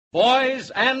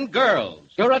Boys and girls,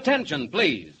 your attention,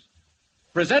 please.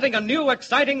 Presenting a new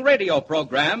exciting radio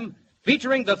program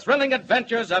featuring the thrilling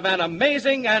adventures of an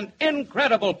amazing and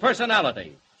incredible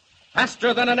personality.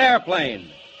 Faster than an airplane,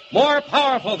 more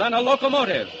powerful than a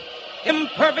locomotive,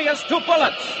 impervious to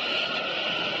bullets.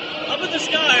 Up in the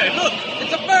sky, look,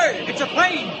 it's a bird, it's a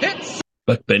plane, it's...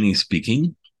 Buck Benny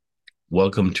speaking.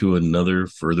 Welcome to another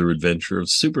further adventure of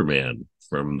Superman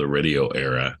from the radio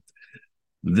era.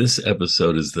 This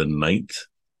episode is the 9th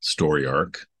story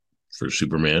arc for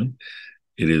Superman.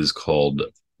 It is called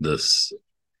the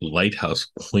Lighthouse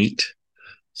Point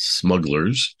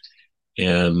Smugglers,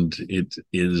 and it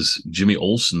is Jimmy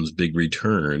Olsen's big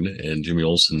return, and Jimmy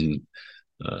Olsen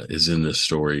is in this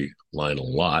storyline a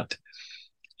lot.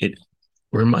 It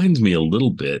reminds me a little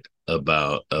bit of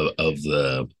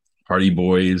the Hardy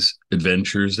Boys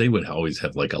adventures. They would always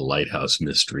have like a lighthouse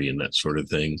mystery and that sort of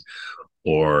thing,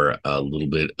 or a little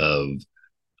bit of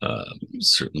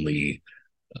certainly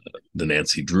the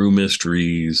Nancy Drew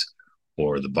mysteries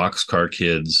or the Boxcar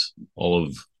Kids, all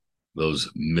of those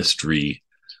mystery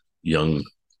young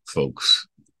folks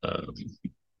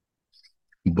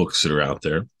books that are out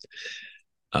there.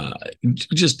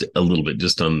 Just a little bit,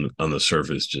 just on the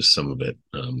surface, just some of it.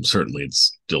 Certainly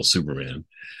it's still Superman.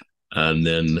 And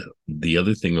then the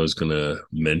other thing I was going to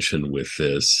mention with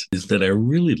this is that I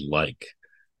really like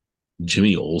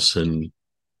Jimmy Olsen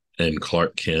and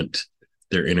Clark Kent,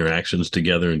 their interactions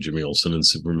together, and Jimmy Olsen and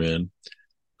Superman.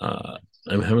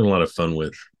 I'm having a lot of fun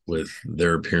with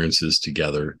their appearances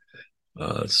together.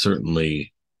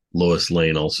 Certainly Lois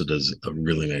Lane also does a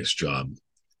really nice job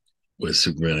with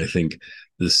Superman. I think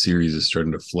this series is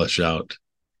starting to flesh out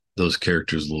those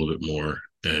characters a little bit more,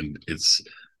 and it's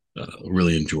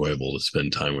really enjoyable to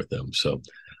spend time with them. So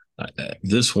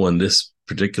this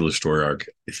particular story arc,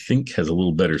 I think, has a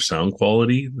little better sound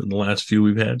quality than the last few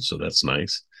we've had, so that's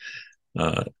nice.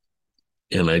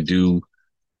 And I do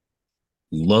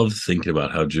love thinking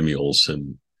about how Jimmy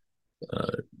Olsen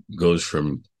goes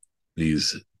from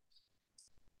these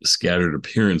scattered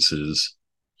appearances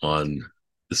on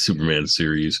the Superman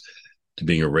series to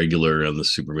being a regular on the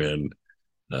Superman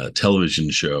television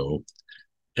show,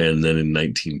 and then in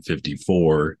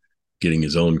 1954 getting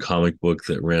his own comic book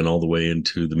that ran all the way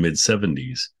into the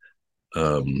mid-70s,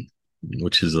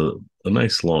 which is a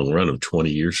nice long run of 20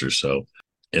 years or so.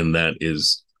 And that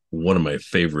is one of my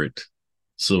favorite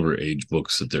Silver Age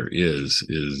books that there is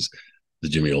the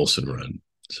Jimmy Olsen run.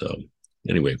 So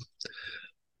anyway,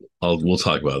 we'll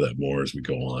talk about that more as we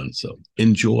go on. So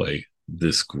enjoy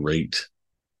this great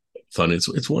fun. It's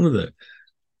one of the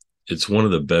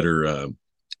better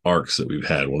arcs that we've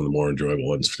had, one of the more enjoyable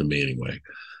ones to me anyway.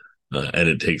 And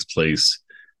it takes place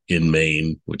in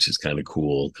Maine, which is kind of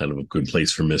cool, kind of a good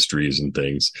place for mysteries and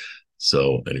things.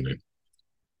 So anyway,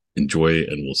 enjoy,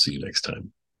 and we'll see you next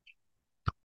time.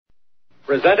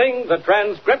 Presenting the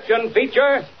transcription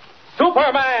feature,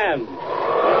 Superman!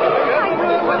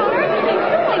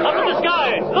 Up in the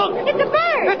sky, look, It's a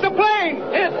bird! It's a plane!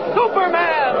 It's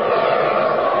Superman!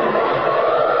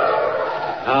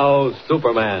 Now,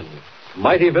 Superman,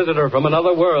 mighty visitor from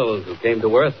another world who came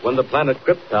to Earth when the planet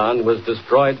Krypton was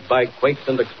destroyed by quakes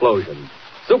and explosions.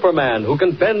 Superman, who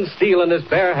can bend steel in his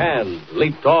bare hands,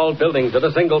 leap tall buildings at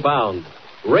a single bound,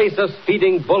 race a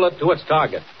speeding bullet to its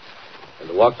target,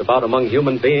 and walked about among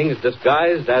human beings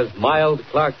disguised as mild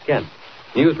Clark Kent,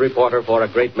 news reporter for a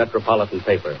great metropolitan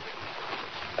paper.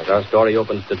 As our story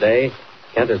opens today,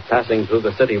 Kent is passing through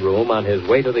the city room on his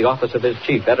way to the office of his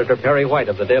chief, Editor Perry White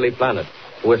of the Daily Planet,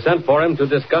 who has sent for him to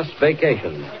discuss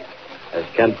vacations. As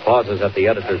Kent pauses at the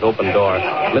editor's open door,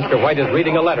 Mr. White is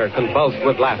reading a letter convulsed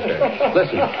with laughter.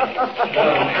 Listen.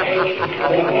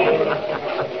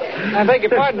 I beg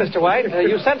your pardon, Mr. White.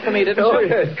 You sent for me, didn't you? Oh,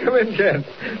 yes. Come in, Kent.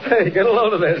 Hey, get a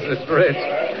load of this, Mr.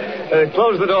 Rich.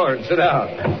 Close the door and sit down.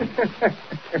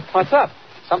 What's up?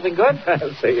 Something good?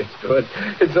 I'll say it's good.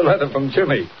 It's a letter from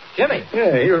Jimmy. Jimmy?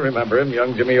 Yeah, you remember him,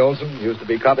 young Jimmy Olsen. Used to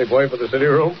be copy boy for the city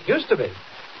room. Used to be.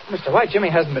 Mr. White, Jimmy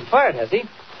hasn't been fired, has he?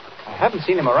 I haven't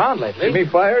seen him around lately. Jimmy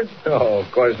fired? Oh,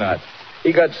 of course not.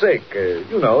 He got sick.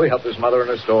 He helped his mother in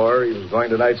her store. He was going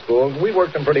to night school. We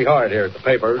worked him pretty hard here at the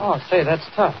paper. Oh, say, that's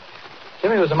tough.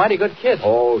 Jimmy was a mighty good kid.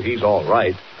 Oh, he's all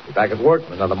right. He'll be back at work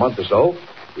in another month or so.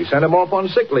 We sent him off on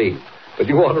sick leave. But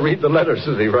you ought to read the letters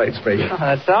as he writes me. Oh,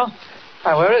 that's so?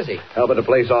 Why, where is he? Up at a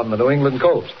place on the New England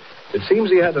coast. It seems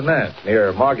he had an aunt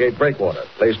near Margate Breakwater,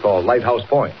 a place called Lighthouse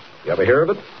Point. You ever hear of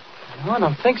it? No, I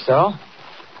don't think so.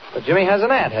 But Jimmy has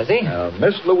an aunt, has he?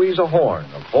 Miss Louisa Horn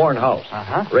of Horn House.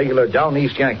 Uh-huh. Regular down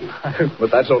east Yankee.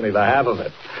 But that's only the half of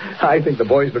it. I think the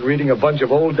boy's been reading a bunch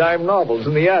of old-time novels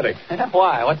in the attic.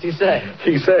 Why? What's he say?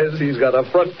 He says he's got a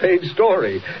front-page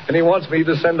story, and he wants me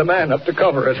to send a man up to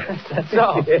cover it. That's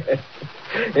so? Yes.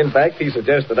 In fact, he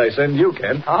suggested I send you,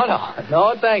 Kent. Oh, no.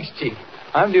 No, thanks, Chief.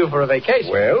 I'm due for a vacation.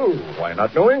 Well, why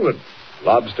not New England?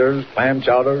 Lobsters, clam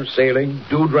chowder, sailing,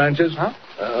 dude ranches. Huh?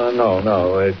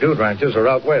 No. Dude ranches are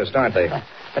out west, aren't they?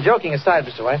 Joking aside,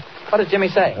 Mr. White, what did Jimmy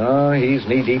say? He's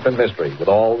knee-deep in mystery with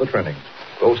all the trimmings.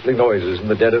 Ghostly noises in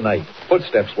the dead of night.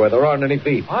 Footsteps where there aren't any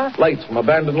feet. What? Lights from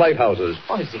abandoned lighthouses.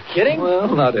 Oh, is he kidding?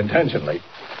 Well, not intentionally.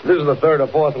 This is the third or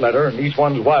fourth letter, and each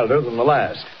one's wilder than the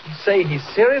last. You say he's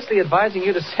seriously advising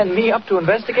you to send me up to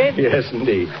investigate? Yes,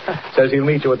 indeed. Says he'll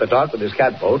meet you at the dock with his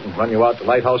catboat and run you out to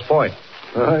Lighthouse Point.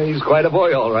 He's quite a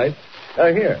boy, all right.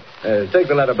 Here, take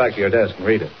the letter back to your desk and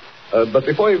read it. But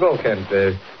before you go, Kent,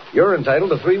 you're entitled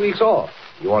to 3 weeks off.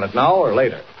 You want it now or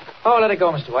later? Oh, let it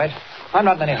go, Mr. White. I'm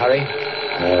not in any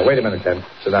hurry. Wait a minute, Kent.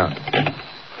 Sit down.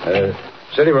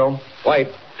 City room. White.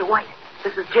 Mr. White,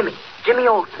 this is Jimmy. Jimmy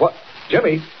Olsen. What?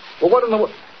 Jimmy? Well, what in the...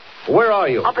 Where are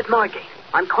you? Up at Margate.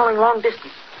 I'm calling long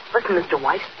distance. Listen, Mr.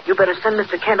 White, you better send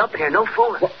Mr. Kent up here. No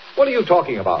fooling. What are you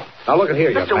talking about? Now, look at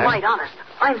here, young Mr. man. White, honest.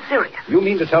 I'm serious. You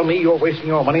mean to tell me you're wasting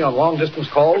your money on long-distance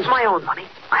calls? It's my own money.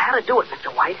 I had to do it,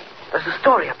 Mr. White. There's a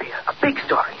story up here, a big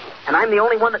story, and I'm the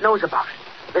only one that knows about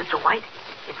it. Mr. White,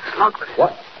 it's smugglers.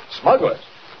 What? Smugglers?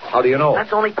 How do you know?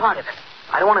 That's only part of it.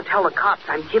 I don't want to tell the cops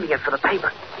I'm giving it for the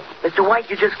paper. Mr. White,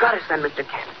 you just got to send Mr.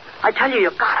 Kent. I tell you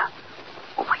gotta.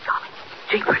 Oh, my God.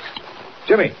 Jeepers.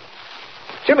 Jimmy,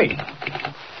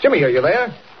 are you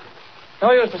there?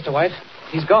 No use, Mr. White.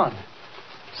 He's gone.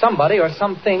 Somebody or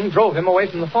something drove him away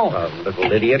from the phone.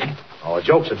 Little idiot. Oh, a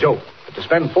joke's a joke. But to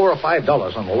spend $4 or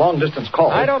 $5 on a long-distance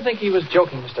call... I don't think he was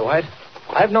joking, Mr. White.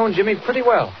 I've known Jimmy pretty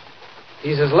well.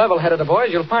 He's as level-headed a boy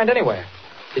as you'll find anywhere.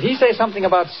 Did he say something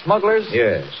about smugglers?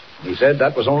 Yes. He said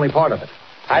that was only part of it.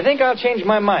 I think I'll change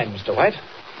my mind, Mr. White.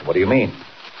 What do you mean?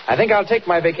 I think I'll take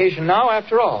my vacation now,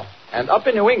 after all. And up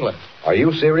in New England. Are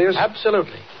you serious?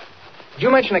 Absolutely. Did you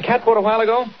mention a catboat a while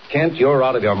ago? Kent, you're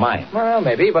out of your mind. Well,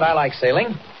 maybe, but I like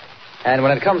sailing. And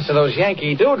when it comes to those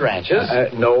Yankee dude ranches...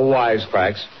 no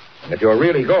wisecracks. And if you're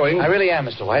really going... I really am,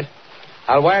 Mr. White.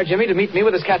 I'll wire Jimmy to meet me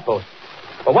with his catboat.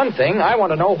 For one thing, I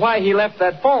want to know why he left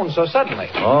that phone so suddenly.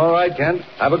 All right, Kent.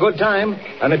 Have a good time.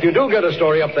 And if you do get a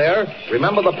story up there,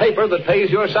 remember the paper that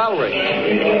pays your salary.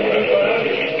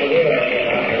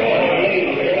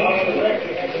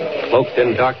 Cloaked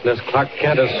in darkness, Clark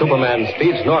Kent as Superman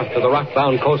speeds north to the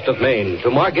rock-bound coast of Maine,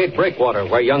 to Margate Breakwater,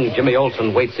 where young Jimmy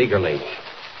Olsen waits eagerly.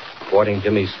 Boarding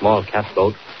Jimmy's small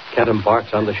catboat, Kent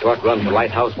embarks on the short run to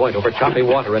Lighthouse Point over choppy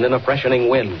water and in a freshening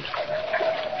wind.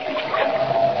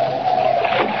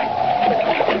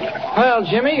 Well,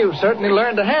 Jimmy, you've certainly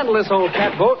learned to handle this old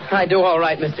catboat. I do all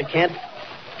right, Mr. Kent.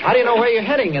 How do you know where you're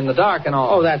heading in the dark and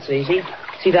all? Oh, that's easy.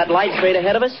 See that light straight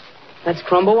ahead of us? That's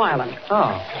Crumbo Island.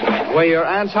 Oh. Where your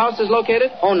aunt's house is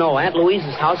located? Oh, no. Aunt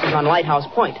Louise's house is on Lighthouse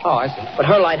Point. Oh, I see. But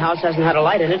her lighthouse hasn't had a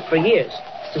light in it for years.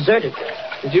 It's deserted.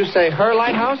 Did you say her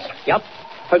lighthouse? Yep.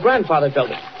 Her grandfather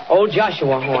built it. Old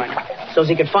Joshua Horn. So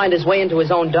he could find his way into his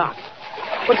own dock.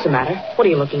 What's the matter? What are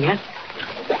you looking at?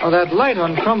 Oh, that light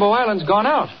on Crumbo Island's gone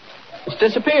out. It's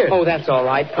disappeared. Oh, that's all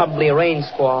right. Probably a rain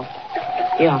squall.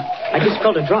 Yeah. I just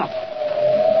felt a drop.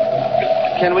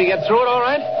 Can we get through it all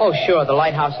right? Oh, sure. The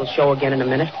lighthouse will show again in a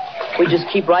minute. We just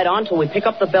keep right on till we pick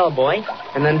up the bellboy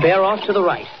and then bear off to the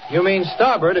right. You mean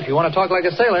starboard if you want to talk like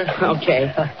a sailor.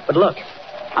 Okay. But look,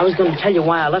 I was going to tell you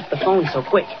why I left the phone so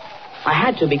quick. I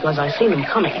had to because I seen them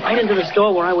coming right into the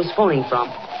store where I was phoning from.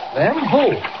 Them?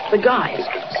 Who? The guys.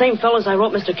 Same fellas I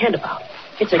wrote Mr. Kent about.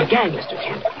 It's a gang, Mr.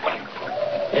 Kent.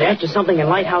 They're after something in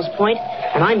Lighthouse Point,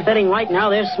 and I'm betting right now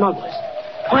they're smugglers.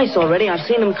 Twice already I've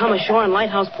seen them come ashore in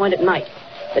Lighthouse Point at night.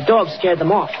 The dog scared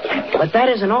them off. But that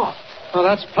isn't all. Well,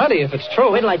 that's plenty if it's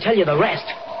true. Wait till I tell you the rest.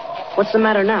 What's the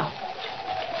matter now?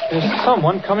 There's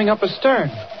someone coming up astern.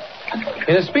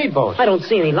 In a speedboat. I don't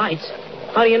see any lights.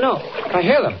 How do you know? I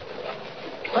hear them.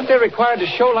 Aren't they required to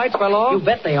show lights by law? You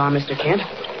bet they are, Mr. Kent.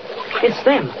 It's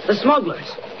them, the smugglers.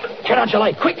 Turn out your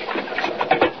light, quick.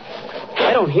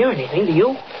 I don't hear anything, do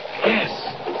you? Yes.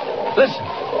 Listen.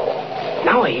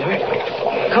 Now I hear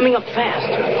it. Coming up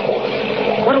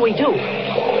fast. What do we do?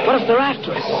 What if they're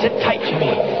after us? Sit tight,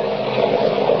 Jimmy.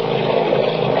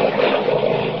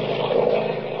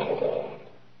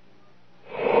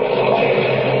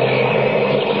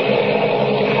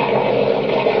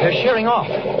 They're shearing off.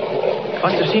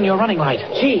 Must have seen your running light.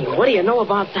 Gee, what do you know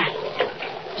about that?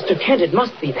 Mr. Kent, it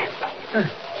must be them.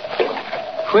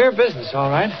 Queer business, all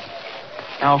right.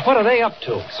 Now, what are they up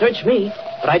to? Search me,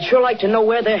 but I'd sure like to know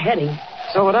where they're heading.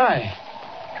 So would I.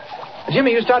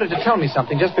 Jimmy, you started to tell me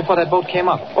something just before that boat came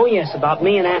up. Oh, yes, about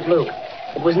me and Aunt Lou.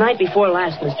 It was night before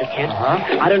last, Mr. Kent.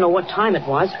 Uh-huh. I don't know what time it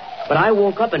was, but I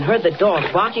woke up and heard the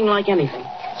dog barking like anything.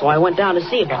 So I went down to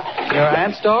see about it. Your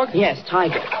aunt's dog? Yes,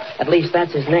 Tiger. At least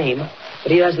that's his name.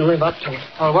 But he doesn't live up to it.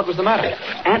 Oh, what was the matter?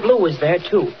 Aunt Lou was there,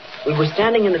 too. We were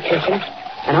standing in the kitchen,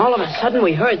 and all of a sudden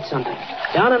we heard something.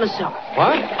 Down in the cellar.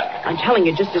 What? I'm telling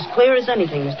you just as clear as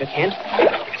anything, Mr. Kent.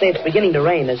 Say, it's beginning to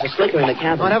rain. There's a slicker in the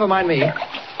cabin. Oh, never mind me.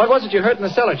 What was it you heard in the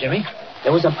cellar, Jimmy?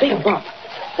 There was a big bump.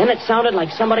 Then it sounded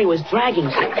like somebody was dragging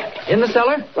something. In the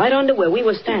cellar? Right under where we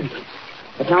were standing.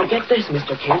 But now get this,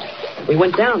 Mr. Kent. We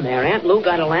went down there. Aunt Lou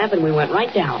got a lamp and we went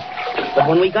right down. But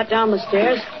when we got down the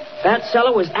stairs, that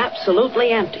cellar was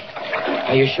absolutely empty.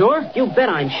 Are you sure? You bet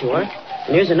I'm sure.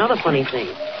 And here's another funny thing.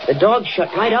 The dog shut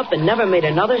right up and never made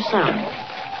another sound.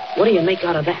 What do you make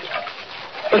out of that?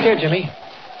 Look here, Jimmy.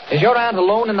 Is your aunt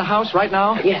alone in the house right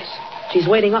now? Yes. She's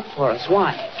waiting up for us.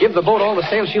 Why? Give the boat all the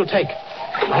sail she'll take.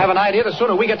 I have an idea the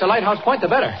sooner we get to Lighthouse Point, the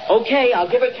better. Okay, I'll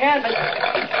give her canvas.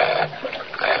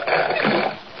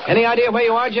 Any idea where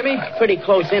you are, Jimmy? Pretty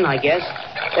close in, I guess.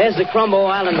 There's the Crumbo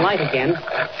Island light again.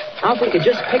 Now if we could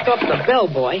just pick up the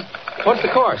bellboy. What's the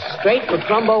course? Straight for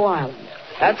Crumbo Island.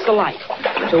 That's the light.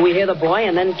 Till we hear the boy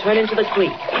and then turn into the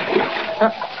creek.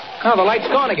 Oh, the light's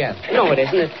gone again. No, it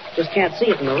isn't. It just can't see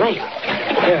it in the rain.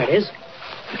 There it is.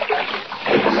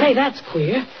 Say, that's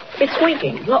queer. It's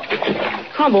winking. Look.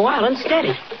 Crumbo Island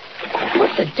steady.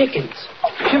 What the dickens?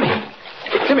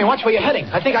 Jimmy, watch where you're heading.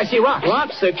 I think I see rocks.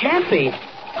 Rocks? There can't be.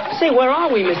 Say, where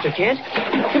are we, Mr. Kent?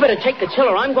 You better take the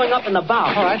tiller. I'm going up in the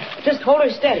bow. All right. Just hold her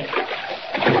steady.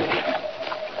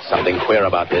 Something queer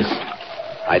about this.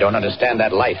 I don't understand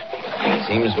that light.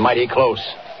 Seems mighty close.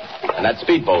 And that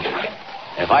speedboat.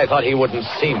 If I thought he wouldn't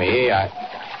see me,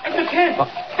 Mr. Kent!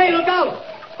 Hey, look out!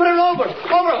 Put her over!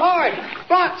 Over hard!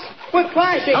 Rocks! We're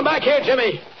crashing! Come back here,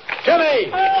 Jimmy!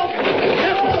 Jimmy!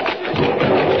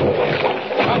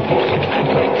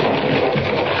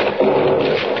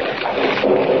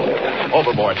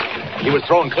 Overboard. He was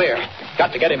thrown clear.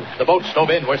 Got to get him. The boat's stove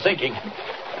in. We're sinking.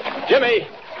 Jimmy!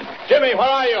 Jimmy, where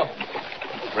are you?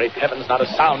 Great heavens, not a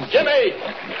sound. Jimmy!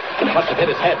 Must have hit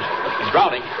his head. He's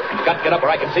drowning. Got to get up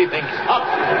where I can see things. Up!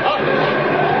 Up!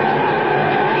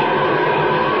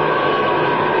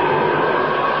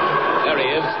 There he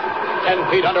is.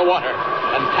 10 feet underwater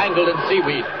and tangled in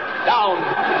seaweed. Down!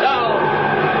 Down!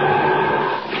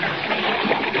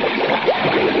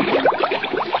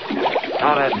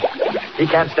 Now then, he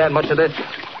can't stand much of this.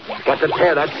 Got to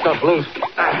tear that stuff loose.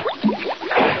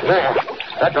 There.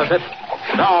 That does it.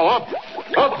 Now up.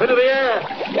 Up into the air.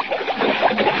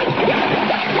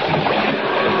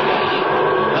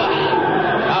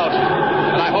 Out.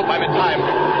 And I hope I'm in time.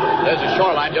 There's a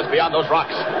shoreline just beyond those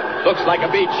rocks. Looks like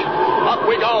a beach. Up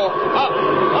we go. Up.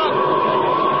 Up.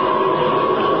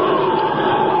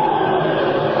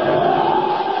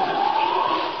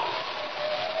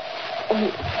 Oh,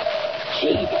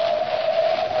 gee.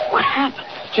 What happened?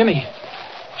 Jimmy,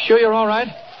 sure you're all right?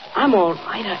 I'm all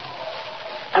right.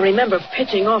 I remember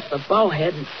pitching off the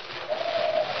bowhead. And...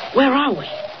 Where are we?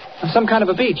 On some kind of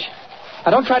a beach.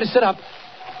 Now, don't try to sit up.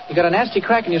 You got a nasty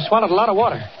crack and you swallowed a lot of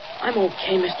water. I'm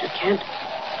okay, Mr. Kent.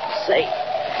 Say,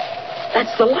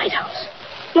 that's the lighthouse.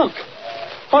 Look.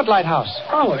 What lighthouse?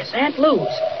 Ours, Aunt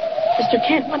Lou's. Mr.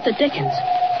 Kent, what the dickens?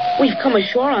 We've come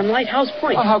ashore on Lighthouse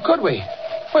Point. Well, how could we?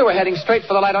 We were heading straight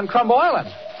for the light on Crumbo Island.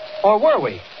 Or were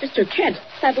we? Mr. Kent,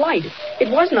 that light,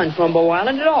 it wasn't on Crumbo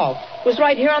Island at all. It was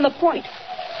right here on the point.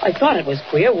 I thought it was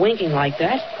queer, winking like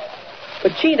that.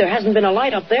 But, gee, there hasn't been a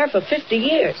light up there for 50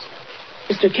 years.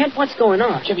 Mr. Kent, what's going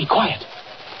on? Jimmy, quiet.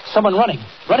 Someone running.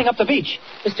 Running up the beach.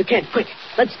 Mr. Kent, quick.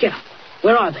 Let's get up.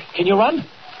 Where are they? Can you run?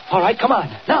 All right, come on.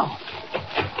 Now.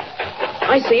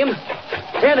 I see them.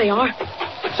 There they are.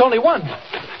 It's only one.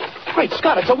 Great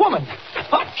Scott, it's a woman.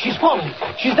 Oh, she's falling.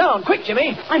 She's down. Quick,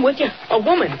 Jimmy. I'm with you. A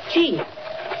woman. Gee.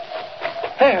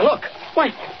 There, look. Why,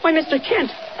 Mr.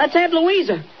 Kent, that's Aunt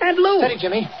Louisa. Aunt Lou. Steady,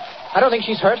 Jimmy. I don't think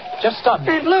she's hurt. Just stunned.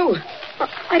 Aunt Lou.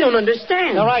 I don't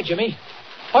understand. All right, Jimmy.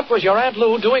 What was your Aunt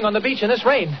Lou doing on the beach in this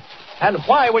rain? And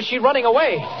why was she running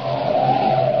away?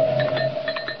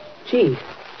 Gee,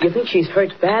 do you think she's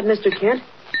hurt bad, Mr. Kent?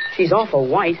 She's awful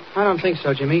white. I don't think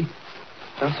so, Jimmy.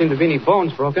 Don't seem to be any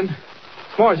bones broken.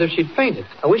 It's more as if she'd fainted.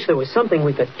 I wish there was something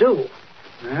we could do.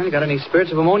 Well, you got any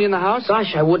spirits of ammonia in the house?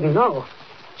 Gosh, I wouldn't know.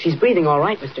 She's breathing all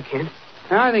right, Mr. Kent.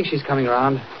 I think she's coming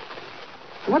around.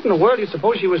 What in the world do you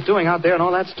suppose she was doing out there in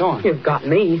all that storm? You've got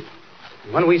me.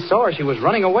 When we saw her, she was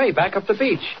running away back up the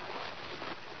beach.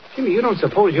 Jimmy, you don't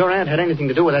suppose your aunt had anything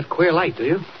to do with that queer light, do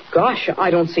you? Gosh,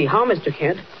 I don't see how, Mr.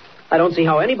 Kent. I don't see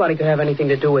how anybody could have anything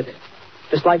to do with it.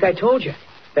 Just like I told you,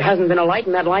 there hasn't been a light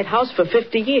in that lighthouse for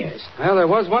 50 years. Well, there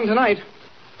was one tonight.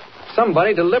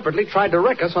 Somebody deliberately tried to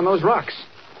wreck us on those rocks.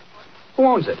 Who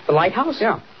owns it? The lighthouse?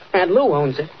 Yeah. Aunt Lou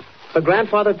owns it. Her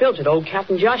grandfather built it, old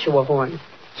Captain Joshua Horn,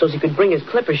 so he could bring his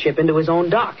clipper ship into his own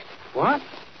dock. What?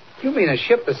 You mean a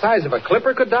ship the size of a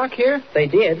clipper could dock here? They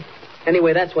did.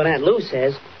 Anyway, that's what Aunt Lou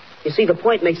says. You see, the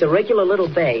point makes a regular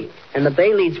little bay, and the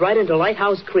bay leads right into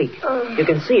Lighthouse Creek. You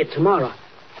can see it tomorrow.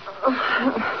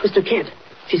 Mr. Kent,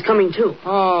 she's coming too.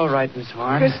 All right, Miss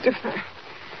Horn. Christopher.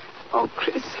 Oh,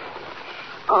 Chris.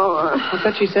 Oh, What's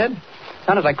that she said?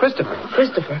 Sounded like Christopher.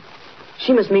 Christopher?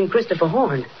 She must mean Christopher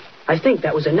Horn. I think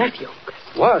that was a nephew.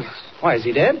 Was? Why, is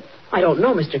he dead? I don't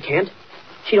know, Mr. Kent.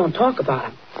 She don't talk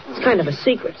about him. It's kind of a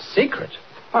secret. Secret?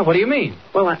 Why, what do you mean?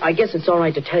 Well, I guess it's all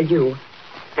right to tell you.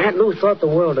 Aunt Lou thought the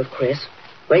world of Chris.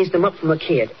 Raised him up from a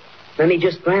kid. Then he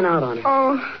just ran out on her.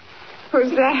 oh,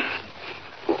 who's that?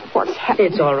 What's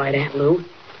happened? It's all right, Aunt Lou.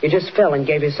 You just fell and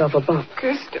gave yourself a bump.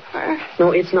 Christopher.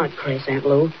 No, it's not Chris, Aunt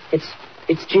Lou.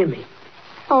 It's Jimmy.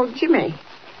 Oh, Jimmy.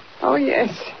 Oh, yes.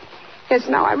 Yes,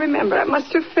 now I remember. I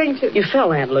must have fainted. You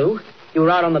fell, Aunt Lou. You were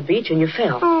out on the beach and you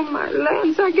fell. Oh, my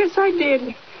lands. I guess I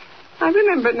did. I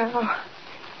remember now.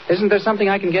 Isn't there something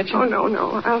I can get you? Oh,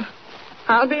 no.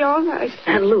 I'll be all right.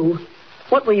 Aunt Lou,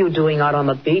 what were you doing out on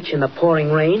the beach in the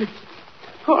pouring rain?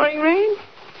 Pouring rain?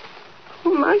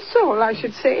 Oh, my soul, I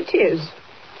should say it is.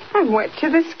 I'm wet to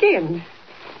the skin.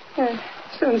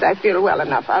 As soon as I feel well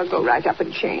enough, I'll go right up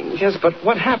and change. Yes, but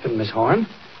what happened, Miss Horn?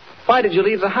 Why did you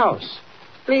leave the house?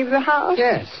 Leave the house?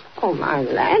 Yes. Oh, my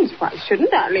lands, why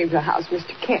shouldn't I leave the house,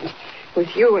 Mr. Kent? With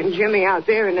you and Jimmy out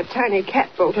there in a tiny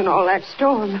catboat and all that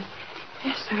storm.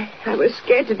 Yes, I was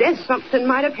scared to death something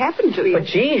might have happened to you. But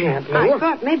gee, Aunt Lou. I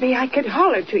thought maybe I could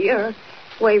holler to you or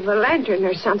wave a lantern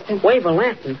or something. Wave a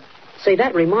lantern? Say,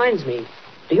 that reminds me.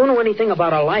 Do you know anything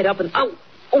about a light up and...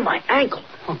 Oh, my ankle.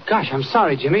 Oh, gosh, I'm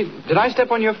sorry, Jimmy. Did I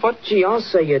step on your foot? Gee, I'll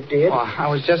say you did. Oh, I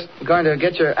was just going to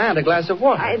get your aunt a glass of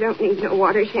water. I don't need no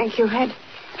water, thank you. Had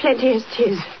plenty as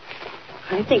 'tis.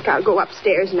 I think I'll go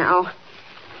upstairs now.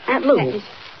 Aunt Lou,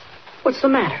 what's the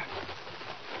matter?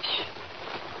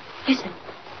 Listen.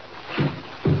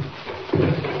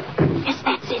 Yes,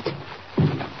 that's it.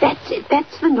 That's it.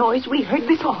 That's the noise we heard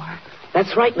before.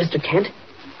 That's right, Mr. Kent.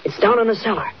 It's down in the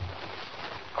cellar.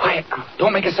 Quiet now.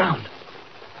 Don't make a sound.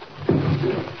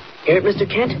 Hear it, Mr.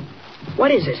 Kent?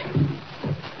 What is it?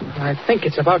 I think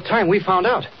it's about time we found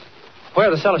out. Where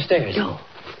are the cellar stairs? No,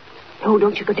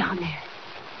 don't you go down there.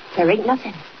 There ain't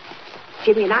nothing.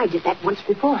 Jimmy and I did that once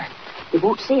before. We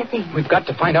won't say a thing. We've got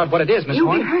to find out what it is, Miss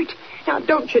Horn. You'll be hurt. Now,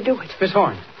 don't you do it. Miss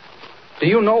Horn, do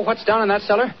you know what's down in that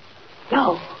cellar?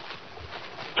 No,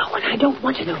 and I don't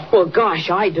want to know. Well, gosh,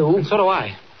 I do. And so do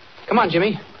I. Come on,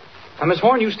 Jimmy. Now, Miss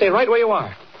Horn, you stay right where you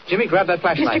are. Jimmy, grab that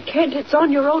flashlight. Mr. Kent, it's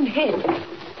on your own head.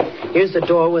 Here's the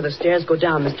door where the stairs go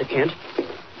down, Mr. Kent.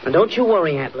 And don't you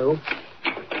worry, Aunt Lou.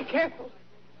 Be careful.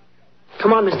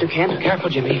 Come on, Mr. Kent. Careful,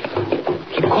 Jimmy.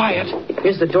 Keep quiet.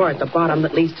 Here's the door at the bottom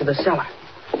that leads to the cellar.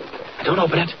 Don't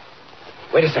open it.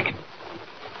 Wait a second.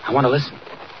 I want to listen.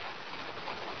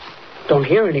 Don't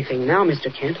hear anything now,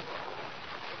 Mr. Kent.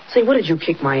 Say, what did you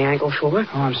kick my ankle for?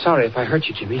 Oh, I'm sorry if I hurt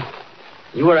you, Jimmy.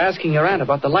 You were asking your aunt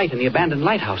about the light in the abandoned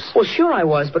lighthouse. Well, sure I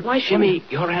was, but why should Jimmy,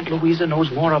 your Aunt Louisa knows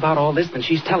more about all this than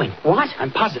she's telling. What?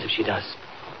 I'm positive she does.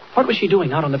 What was she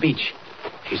doing out on the beach?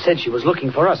 She said she was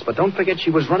looking for us, but don't forget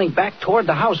she was running back toward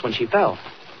the house when she fell.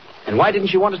 And why didn't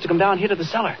she want us to come down here to the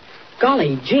cellar?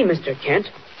 Golly gee, Mr. Kent.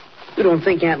 You don't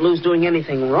think Aunt Lou's doing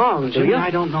anything wrong, do Jimmy, you?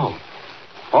 I don't know.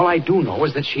 All I do know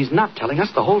is that she's not telling us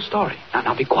the whole story.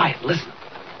 Now be quiet. Listen.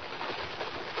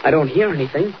 I don't hear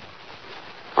anything.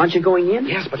 Aren't you going in?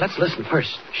 Yes, but let's listen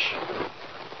first. Shh.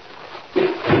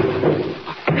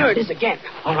 There it is again.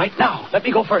 All right, now, let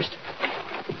me go first.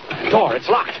 Door, it's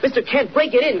locked. Mr. Kent,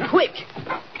 break it in, quick.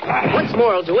 Once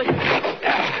more I'll do it.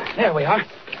 There we are.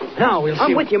 Now we'll see.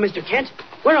 I'm with you, Mr. Kent.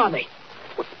 Where are they?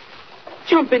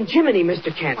 Jumping Jiminy,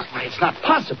 Mr. Kent. Why, it's not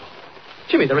possible.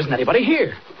 Jimmy, there isn't anybody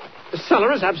here. The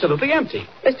cellar is absolutely empty.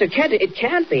 Mr. Kent, it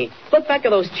can't be. Look back at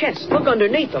those chests. Look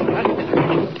underneath them.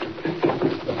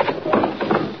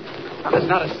 There's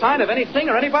not a sign of anything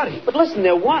or anybody. But listen,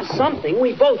 there was something.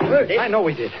 We both heard it. I know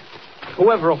we did.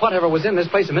 Whoever or whatever was in this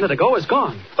place a minute ago is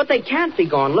gone. But they can't be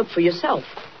gone. Look for yourself.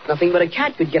 Nothing but a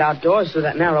cat could get outdoors through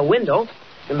that narrow window.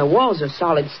 And the walls are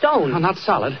solid stone. No, not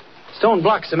solid. Stone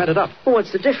blocks cemented up. Well,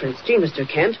 what's the difference? Gee, Mr.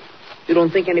 Kent, you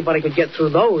don't think anybody could get through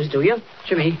those, do you?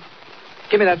 Jimmy,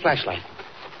 give me that flashlight.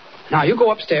 Now, you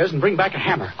go upstairs and bring back a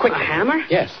hammer. Quick. A hammer?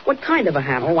 Yes. What kind of a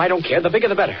hammer? Oh, I don't care. The bigger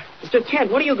the better. Mr.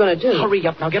 Kent, what are you going to do? Hurry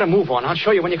up. Now, get a move on. I'll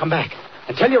show you when you come back.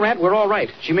 And tell your aunt we're all right.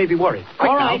 She may be worried. Quick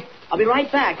All now. right. I'll be right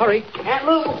back. Hurry. Aunt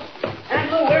Lou! Aunt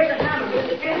Lou, where's the hammer?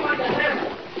 Mr. Kent wants the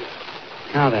hammer.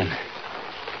 Now then.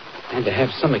 And to have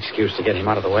some excuse to get him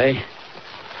out of the way.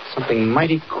 Something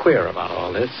mighty queer about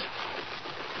all this.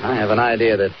 I have an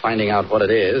idea that finding out what it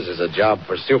is a job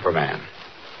for Superman.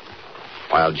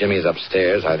 While Jimmy's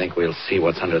upstairs, I think we'll see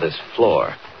what's under this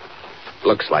floor.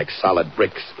 Looks like solid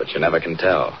bricks, but you never can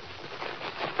tell.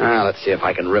 Let's see if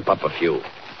I can rip up a few.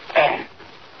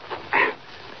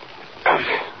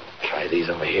 Try these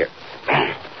over here.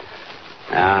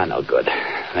 No good.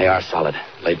 They are solid,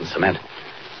 laid in cement.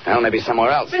 Well, maybe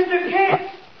somewhere else. Mr. Kent!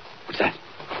 What's that?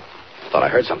 Thought I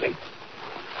heard something.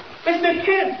 Mr.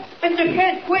 Kent! Mr.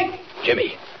 Kent, quick!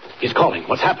 Jimmy, he's calling.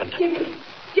 What's happened?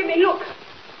 Jimmy, look.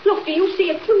 Look, do you see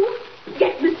it too?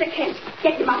 Get Mr. Kent.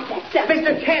 Get him out of that cell.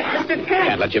 Mr. Kent! Mr. Kent!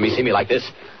 Can't let Jimmy see me like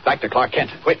this. Back to Clark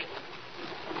Kent, quick.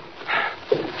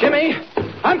 Jimmy,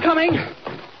 I'm coming.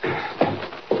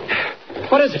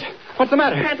 What is it? What's the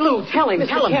matter? Aunt Lou, tell him.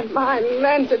 Mr. Kent, my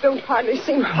lands, it don't hardly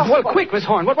seem possible. Well, quick, Miss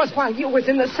Horn. What was it? While you was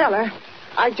in the cellar,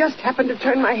 I just happened to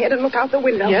turn my head and look out the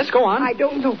window. Yes, go on. I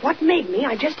don't know what made me.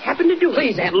 I just happened to do it.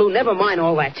 Please, Aunt Lou, never mind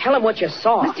all that. Tell him what you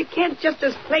saw. Mr. Kent, just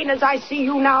as plain as I see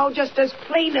you now, just as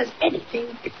plain as anything,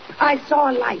 I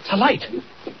saw a light. A light?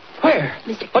 Where?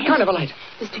 Mr. What Kent. kind of a light?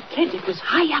 Mr. Kent, it was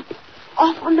high up,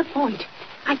 off on the point.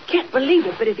 I can't believe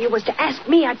it, but if you was to ask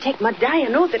me, I'd take my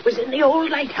dying oath it was in the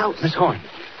old lighthouse. Miss Horn,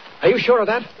 are you sure of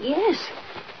that? Yes.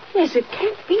 Yes, it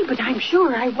can't be, but I'm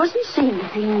sure I wasn't seeing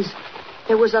things.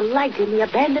 There was a light in the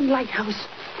abandoned lighthouse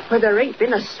where there ain't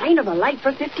been a sign of a light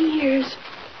for 50 years.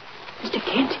 Mr.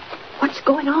 Kent, what's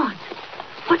going on?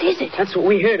 What is it? That's what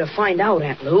we're here to find out,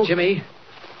 Aunt Lou. Jimmy,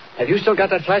 have you still got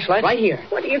that flashlight? Right here.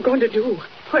 What are you going to do?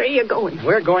 Where are you going?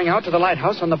 We're going out to the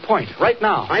lighthouse on the point, right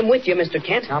now. I'm with you, Mr.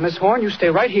 Kent. Now, Miss Horn, you stay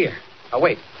right here.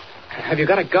 Wait. Have you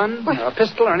got a gun, or a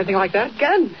pistol, or anything like that?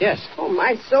 Gun? Yes. Oh,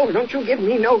 my soul, don't you give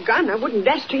me no gun. I wouldn't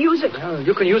dare to use it. Well,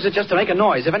 you can use it just to make a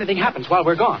noise if anything happens while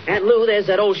we're gone. Aunt Lou, there's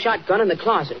that old shotgun in the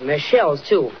closet, and there's shells,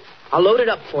 too. I'll load it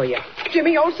up for you.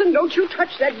 Jimmy Olsen, don't you touch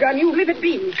that gun. You leave it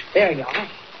be. There you are.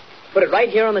 Put it right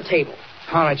here on the table.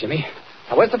 All right, Jimmy.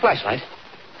 Now, where's the flashlight?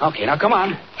 Okay, now come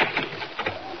on.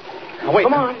 Now, wait.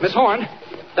 Come on. Miss Horn,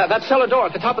 that cellar door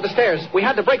at the top of the stairs, we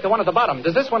had to break the one at the bottom.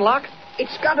 Does this one lock?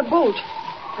 It's got a bolt.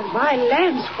 And my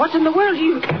lands, what in the world are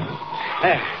you...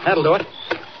 There, that'll do it.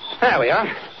 There we are.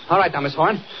 All right, now, Miss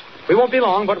Horn. We won't be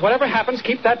long, but whatever happens,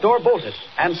 keep that door bolted.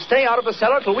 And stay out of the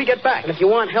cellar till we get back. And if you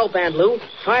want help, Aunt Lou,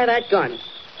 try that gun.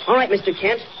 All right, Mr.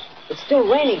 Kent. It's still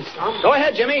raining some. Go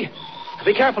ahead, Jimmy.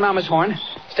 Be careful now, Miss Horn.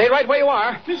 Stay right where you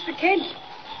are. Mr. Kent,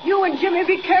 you and Jimmy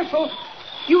be careful.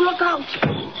 You look out.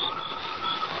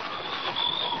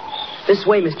 This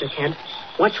way, Mr. Kent.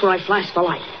 Watch where I flash the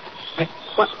light. Wait.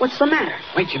 What's the matter?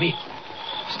 Wait, Jimmy.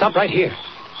 Stop right here.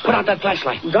 Put out that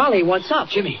flashlight. Golly, what's up?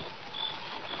 Jimmy,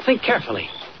 think carefully.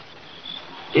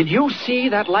 Did you see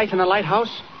that light in the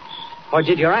lighthouse? Or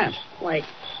did your aunt?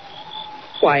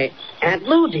 Why, Aunt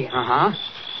Lou did. Uh-huh.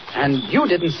 And you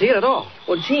didn't see it at all.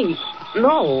 Well, gee,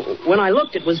 no. When I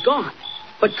looked, it was gone.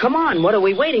 But come on, what are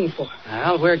we waiting for?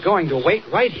 Well, we're going to wait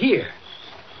right here.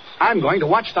 I'm going to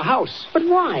watch the house But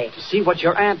why? to see what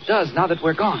your aunt does now that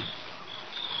we're gone.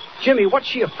 Jimmy, what's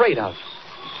she afraid of?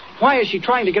 Why is she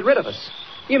trying to get rid of us?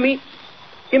 You mean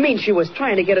she was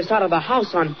trying to get us out of the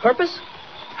house on purpose?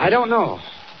 I don't know.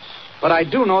 But I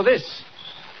do know this.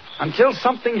 Until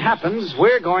something happens,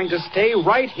 we're going to stay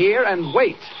right here and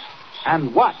wait.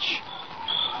 And watch.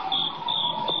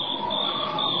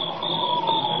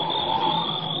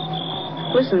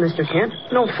 Listen, Mr. Kent,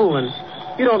 no fooling.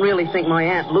 You don't really think my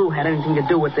Aunt Lou had anything to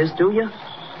do with this, do you?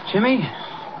 Jimmy,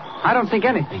 I don't think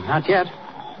anything. Not yet.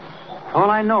 All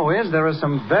I know is there are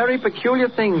some very peculiar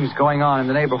things going on in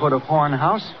the neighborhood of Horn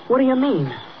House. What do you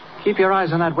mean? Keep your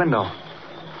eyes on that window.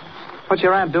 What's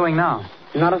your aunt doing now?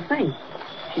 Not a thing.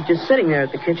 She's just sitting there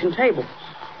at the kitchen table.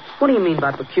 What do you mean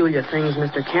by peculiar things,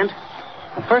 Mr. Kent?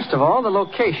 Well, first of all, the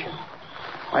location.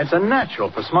 Why, it's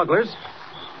unnatural for smugglers.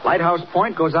 Lighthouse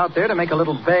Point goes out there to make a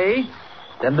little bay,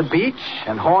 then the beach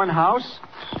and Horn House,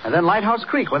 and then Lighthouse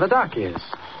Creek where the dock is.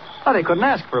 Well, they couldn't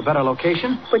ask for a better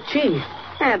location. But, gee,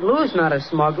 Aunt Lou's not a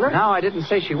smuggler. Now, I didn't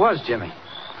say she was, Jimmy.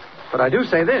 But I do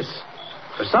say this.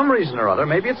 For some reason or other,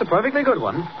 maybe it's a perfectly good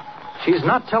one, she's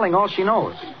not telling all she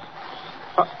knows.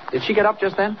 Did she get up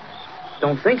just then?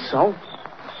 Don't think so.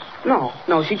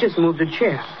 No, she just moved a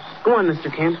chair. Go on,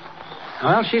 Mr. Kent.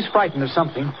 Well, she's frightened of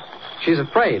something. She's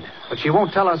afraid, but she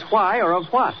won't tell us why or of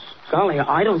what. Golly,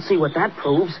 I don't see what that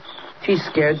proves. She's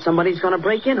scared somebody's going to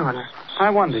break in on her. I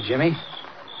wonder, Jimmy.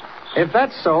 If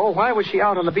that's so, why was she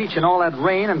out on the beach in all that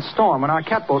rain and storm when our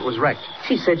catboat was wrecked?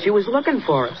 She said she was looking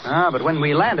for us. But when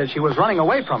we landed, she was running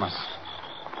away from us.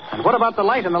 And what about the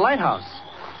light in the lighthouse?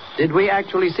 Did we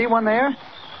actually see one there?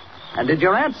 And did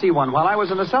your aunt see one while I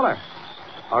was in the cellar?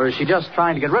 Or is she just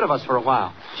trying to get rid of us for a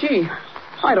while? Gee,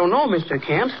 I don't know, Mr.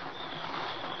 Kent.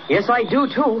 Yes, I do,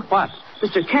 too. What?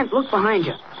 Mr. Kent, look behind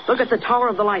you. Look at the tower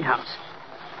of the lighthouse.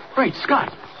 Great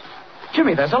Scott.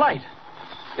 Jimmy, there's a light.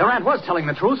 Your aunt was telling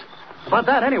the truth. About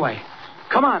that, anyway.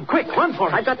 Come on, quick, run for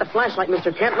it. I've got the flashlight,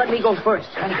 Mr. Kent. Let me go first.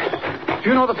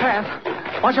 You know the path.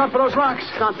 Watch out for those rocks.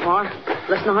 It's not far.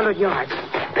 Less than 100 yards.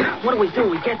 What do we do?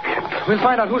 We get there. We'll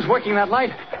find out who's working that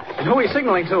light and who he's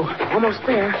signaling to. Almost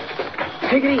there.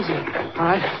 Take it easy. All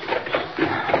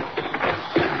right.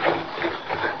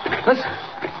 Listen.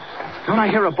 Don't I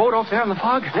hear a boat off there in the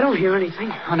fog? I don't hear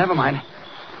anything. Oh, never mind.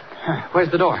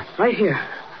 Where's the door? Right here.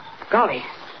 Golly.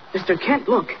 Mr. Kent,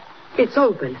 look. It's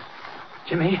open.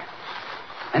 Jimmy,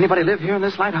 anybody live here in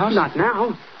this lighthouse? Not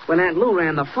now. When Aunt Lou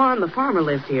ran the farm, the farmer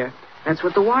lived here. That's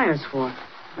what the wire's for.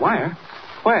 Wire?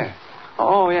 Where?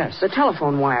 Oh, yes. The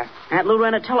telephone wire. Aunt Lou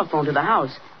ran a telephone to the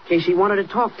house in case she wanted to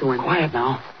talk to him. Quiet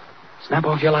now. Snap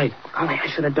off your light. Golly, I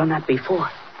should have done that before.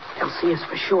 They'll see us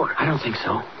for sure. I don't think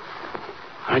so.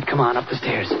 All right, come on, up the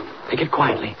stairs. Take it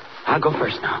quietly. I'll go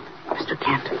first now. Mr.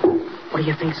 Kent, what do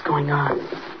you think's going on?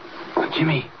 Oh,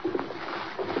 Jimmy,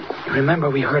 you remember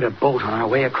we heard a boat on our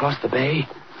way across the bay?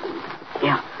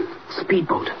 Yeah,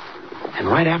 speedboat. And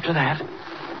right after that,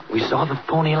 we saw the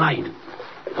phony light.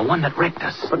 The one that wrecked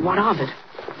us. But what of it?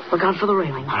 Look out for the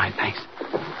railing. All right, thanks.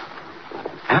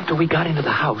 After we got into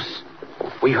the house,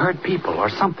 we heard people or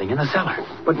something in the cellar.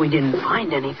 But we didn't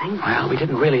find anything. Well, we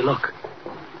didn't really look.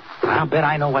 But I'll bet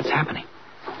I know what's happening.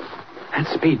 That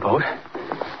speedboat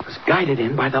was guided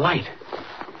in by the light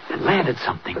and landed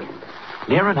something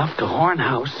near enough to Horn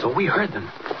House so we heard them.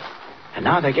 And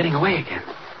now they're getting away again.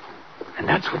 And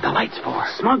that's what the light's for.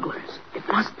 Smugglers. It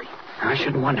must be. I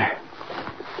shouldn't wonder.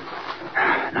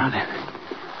 Now then,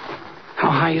 how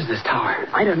high is this tower?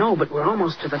 I don't know, but we're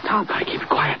almost to the top. I keep it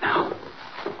quiet now.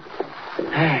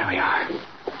 There we are.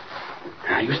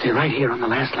 Now, you stay right here on the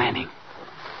last landing.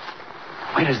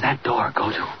 Where does that door go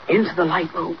to? Into the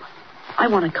light room. I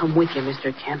want to come with you,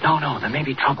 Mr. Kent. No, there may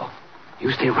be trouble.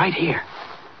 You stay right here.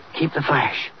 Keep the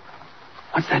flash.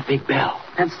 What's that big bell?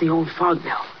 That's the old fog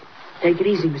bell. Take it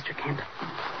easy, Mr. Kent.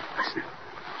 Listen,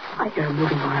 I hear him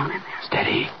moving around in there.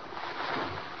 Steady.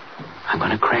 I'm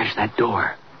going to crash that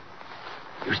door.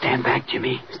 You stand back,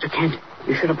 Jimmy. Mr. Kent,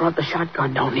 you should have brought the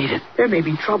shotgun. Don't need it. There may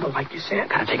be trouble, like you said.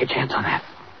 Gotta take a chance on that.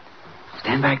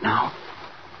 Stand back now.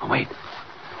 Oh, wait.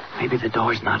 Maybe the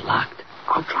door's not locked.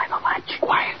 I'll try the latch.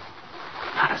 Quiet.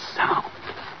 Not a sound.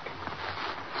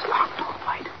 It's locked all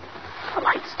right. The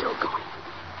light's still going.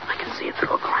 I can see it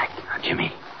through a crack. Now,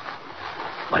 Jimmy,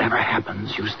 whatever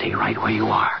happens, you stay right where you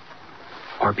are.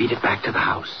 Or beat it back to the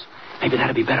house. Maybe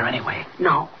that'd be better anyway.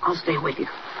 No, I'll stay with you.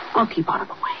 I'll keep out of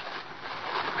the way.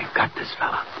 We've got this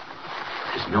fella.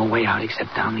 There's no way out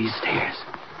except down these stairs.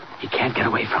 He can't get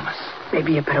away from us.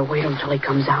 Maybe you better wait until he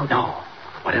comes out. No.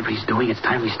 Whatever he's doing, it's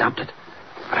time we stopped it.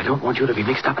 But I don't want you to be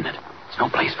mixed up in it. It's no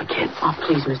place for kids. Oh,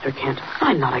 please, Mr. Kent.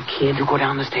 I'm not a kid. You go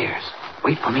down the stairs.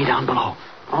 Wait for me down below.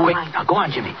 All Quick. right. Now, go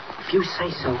on, Jimmy. If you say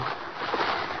so.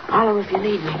 Holler if you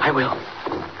need me. I will.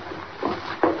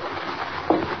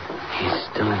 He's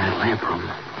still in that lamp room.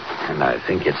 And I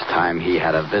think it's time he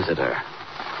had a visitor.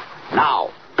 Now.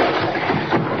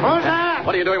 Who's that?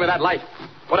 What are you doing with that light?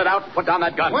 Put it out and put down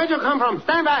that gun. Where'd you come from?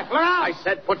 Stand back. Look out. I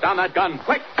said put down that gun.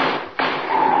 Quick.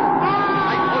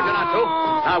 I told you not to.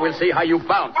 Now we'll see how you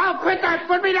bounce. Oh, quit that.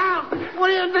 Put me down. What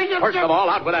do you think you're First of all,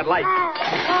 out with that light.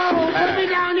 put me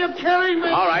down. You're killing me.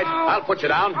 All right. I'll put you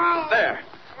down. There.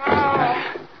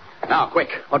 Now, quick.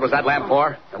 What was that lamp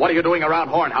for? And what are you doing around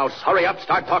Horn House? Hurry up.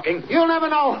 Start talking. You'll never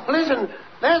know. Listen,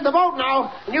 there's the boat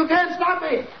now, and you can't stop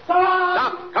me. So long.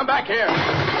 Stop. Come back here.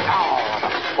 Oh, the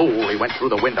fool. He went through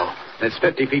the window. And it's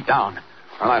 50 feet down.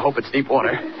 Well, I hope it's deep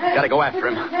water. Gotta go after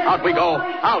him. Out we go.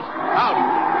 Out. Out.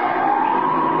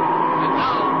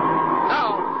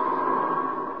 Down.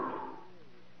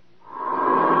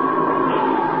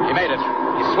 He made it.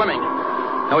 He's swimming.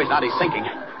 No, he's not. He's sinking.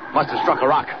 Must have struck a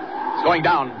rock. He's going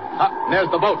down. There's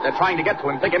the boat. They're trying to get to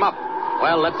him. Pick him up.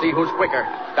 Well, let's see who's quicker.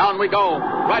 Down we go.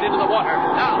 Right into the water.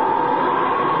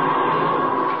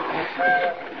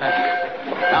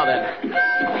 Now then.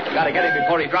 Gotta get him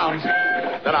before he drowns.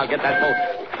 Then I'll get that boat.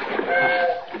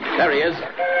 There he is.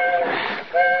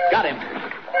 Got him.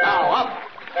 Now, up.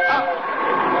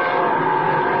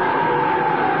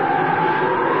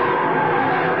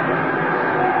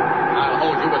 I'll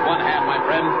hold you with one hand, my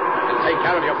friend, and take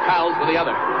care of your pals with the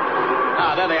other.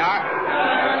 Ah, there they are.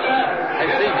 They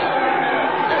see me.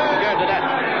 They're scared to death.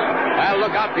 Well,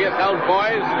 look out for yourselves,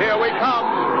 boys. Here we come.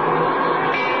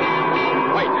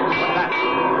 Wait, what's that?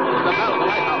 It's the bell of the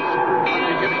lighthouse.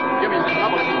 Jimmy's in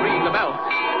trouble if he's ringing the bell.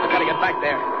 I've got to get back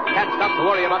there. Can't stop to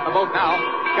worry about the boat now.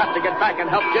 Got to get back and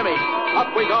help Jimmy.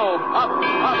 Up we go. Up,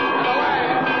 and away.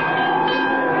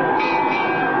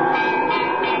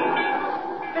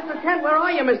 Mr. Kent, where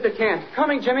are you, Mr. Kent?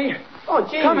 Coming, Jimmy. Oh,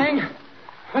 Jim. Coming.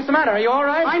 What's the matter? Are you all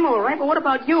right? I'm all right, but what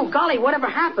about you? Golly, whatever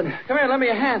happened? Come here, lend me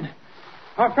a hand.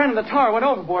 Our friend in the tower went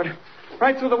overboard.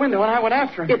 Right through the window, and I went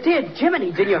after him. You did?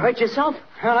 Jiminy, did you hurt yourself?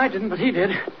 Well, I didn't, but he did.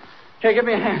 Here, give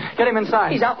me a hand. Get him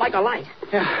inside. He's out like a light.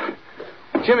 Yeah.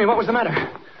 Jimmy, what was the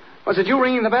matter? Was it you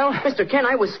ringing the bell? Mr. Kent,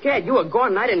 I was scared. You were gone,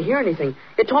 and I didn't hear anything.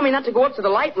 You told me not to go up to the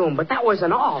light room, but that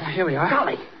wasn't all. Here we are.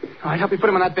 Golly. All right, help me put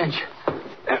him on that bench.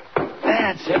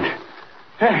 That's it.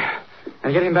 There.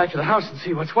 Now get him back to the house and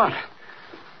see what's what.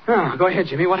 Oh, go ahead,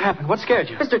 Jimmy. What happened? What scared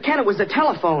you? Mr. Kent, it was the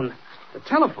telephone. The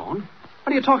telephone?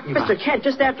 What are you talking about? Mr. Kent,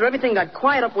 just after everything got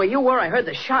quiet up where you were, I heard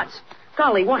the shots.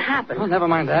 Golly, what happened? Oh, never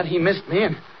mind that. He missed me,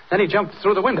 and then he jumped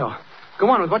through the window. Go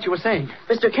on with what you were saying.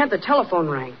 Mr. Kent, the telephone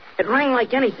rang. It rang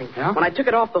like anything. Yeah? When I took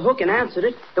it off the hook and answered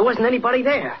it, there wasn't anybody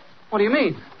there. What do you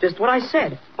mean? Just what I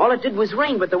said. All it did was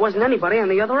ring, but there wasn't anybody on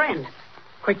the other end.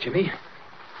 Quick, Jimmy.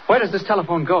 Where does this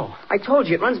telephone go? I told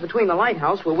you it runs between the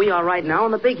lighthouse, where we are right now,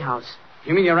 and the big house.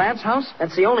 You mean your aunt's house?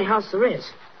 That's the only house there is.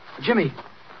 Jimmy,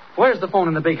 where's the phone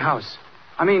in the big house?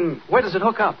 I mean, where does it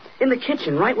hook up? In the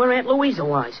kitchen, right where Aunt Louisa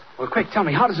was. Well, quick, tell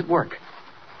me, how does it work?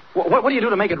 What do you do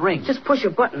to make it ring? Just push a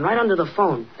button right under the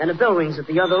phone, and a bell rings at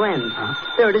the other end. Huh?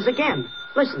 There it is again.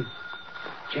 Listen.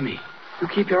 Jimmy, you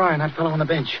keep your eye on that fellow on the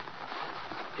bench.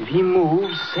 If he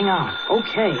moves, sing out.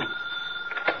 Okay.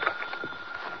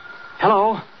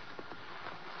 Hello?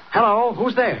 Hello?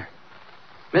 Who's there?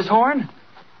 Miss Horn?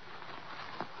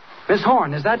 Miss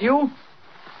Horn, is that you?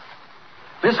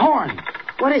 Miss Horn!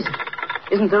 What is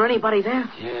it? Isn't there anybody there?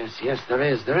 Yes, there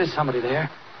is. There is somebody there.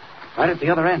 Right at the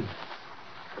other end.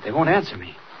 But they won't answer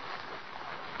me.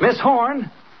 Miss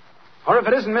Horn? Or if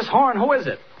it isn't Miss Horn, who is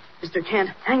it? Mr. Kent,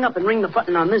 hang up and ring the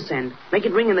button on this end. Make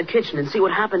it ring in the kitchen and see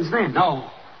what happens then. No,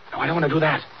 I don't want to do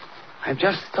that. I've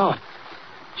just thought.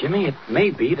 Jimmy, it may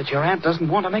be that your aunt doesn't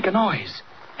want to make a noise.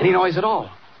 Any noise at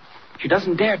all. She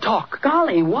doesn't dare talk.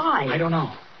 Golly, why? I don't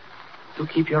know. You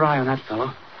keep your eye on that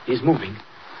fellow. He's moving.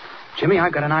 Jimmy,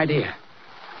 I've got an idea.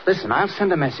 Listen, I'll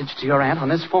send a message to your aunt on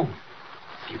this phone.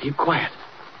 You keep quiet.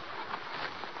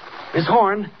 Miss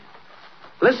Horn,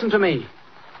 listen to me.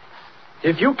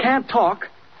 If you can't talk,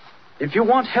 if you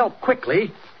want help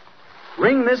quickly,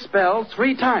 ring this bell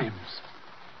 3 times.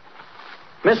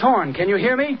 Miss Horn, can you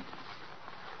hear me?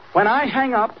 When I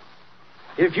hang up,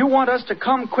 if you want us to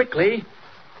come quickly,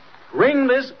 ring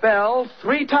this bell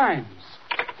 3 times.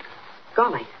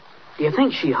 Golly, do you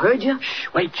think she heard you? Shh,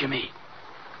 wait, Jimmy.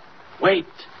 Wait.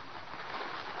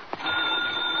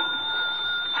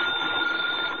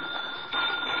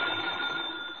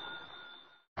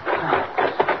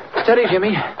 Steady,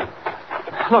 Jimmy.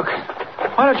 Look,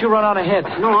 why don't you run on ahead?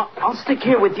 No, I'll stick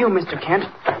here with you, Mr. Kent.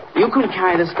 You couldn't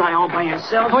carry this guy all by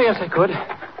yourself. Oh, yes, I could.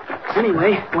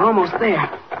 Anyway, we're almost there.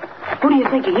 Who do you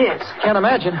think he is? Can't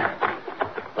imagine.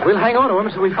 But we'll hang on to him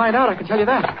until we find out, I can tell you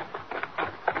that.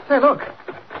 Hey, look.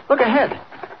 Look ahead.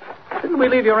 Didn't we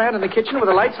leave your aunt in the kitchen with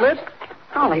the lights lit?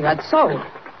 Golly, that's so.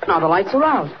 Now the lights are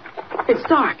out. It's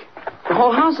dark. The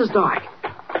whole house is dark.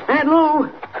 Aunt Lou!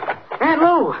 Aunt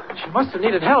Lou! She must have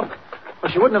needed help, or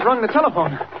she wouldn't have rung the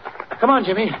telephone. Come on,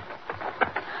 Jimmy.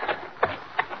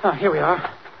 Ah, here we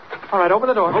are. All right, open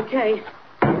the door. Okay.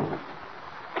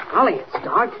 Golly, it's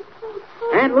dark.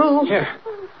 Aunt Lou! Here.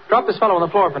 Drop this fellow on the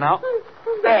floor for now.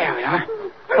 There we are.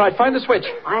 All right, find the switch.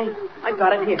 I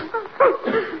got it here.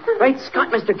 Great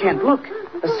Scott, Mr. Kent, look.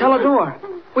 The cellar door.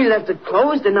 We left it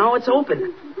closed, and now it's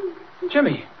open.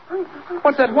 Jimmy,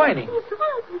 what's that whining?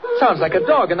 Sounds like a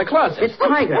dog in the closet. It's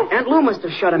Tiger. Aunt Lou must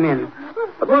have shut him in.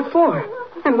 But what for?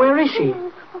 And where is she?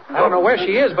 I don't know where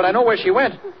she is, but I know where she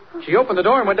went. She opened the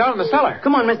door and went down in the cellar.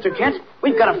 Come on, Mr. Kent.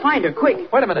 We've got to find her,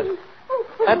 quick. Wait a minute.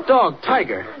 That dog,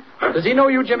 Tiger. Does he know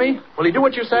you, Jimmy? Will he do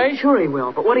what you say? Sure he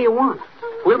will, but what do you want?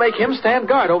 We'll make him stand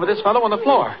guard over this fellow on the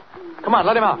floor. Come on,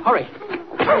 let him out. Hurry.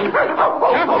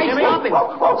 Careful, Hey, Jimmy. stop him.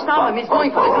 Stop him. He's going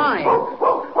for the guy.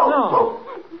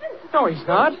 No, he's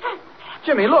not.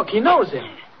 Jimmy, look, he knows him.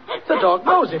 The dog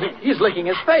knows him. He's licking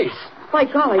his face. By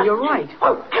golly, you're right.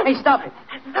 Hey, stop it.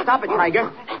 Stop it,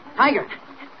 Tiger. Tiger.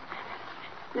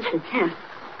 Mr. Kent,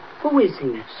 who is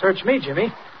he? Search me,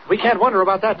 Jimmy. We can't wonder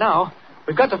about that now.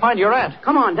 We've got to find your aunt.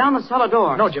 Come on, down the cellar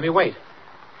door. No, Jimmy, wait.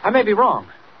 I may be wrong.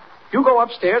 You go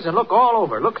upstairs and look all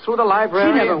over. Look through the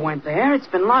library. She never went there. It's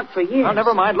been locked for years. Well,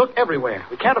 never mind. Look everywhere.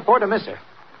 We can't afford to miss her.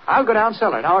 I'll go down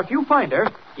cellar. Now, if you find her,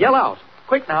 yell out.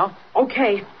 Quick now.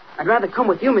 Okay. I'd rather come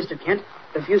with you, Mr. Kent.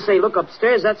 If you say look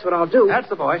upstairs, that's what I'll do. That's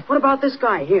the boy. What about this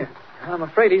guy here? I'm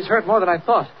afraid he's hurt more than I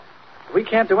thought. We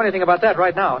can't do anything about that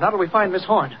right now. Not till we find Miss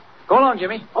Horn. Go along,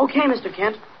 Jimmy. Okay, Mr.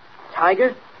 Kent.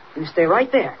 Tiger, you stay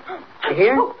right there. You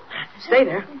hear? Stay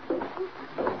there.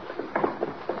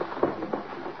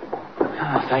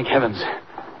 Thank heavens.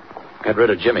 Got rid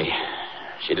of Jimmy.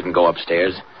 She didn't go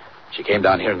upstairs. She came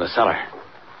down here in the cellar.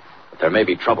 But there may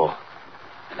be trouble.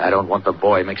 And I don't want the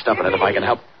boy mixed up in it if I can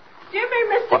help. Jimmy,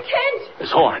 Mr. Kent.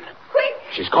 Miss Horn. Quick.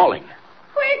 She's calling.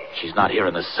 Quick. She's not here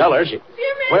in the cellar. Jimmy.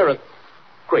 Where are...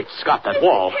 Great Scott, that Mr.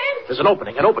 wall. Kent. There's an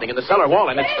opening in the cellar wall,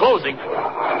 and it's closing.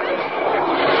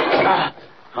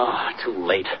 Too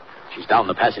late. She's down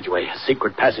the passageway, a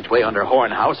secret passageway under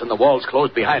Horn House, and the wall's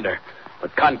closed behind her.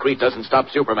 But concrete doesn't stop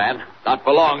Superman. Not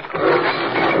for long.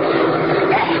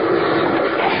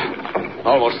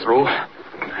 Almost through.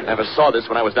 I never saw this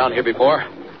when I was down here before.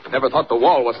 Never thought the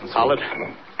wall wasn't solid.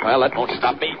 Well, that won't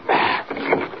stop me.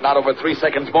 Not over 3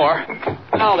 seconds more.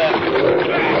 Now then.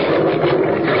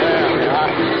 There we are.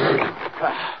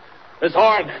 Miss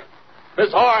Horn.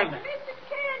 Miss Horn. Mr.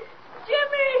 Kent.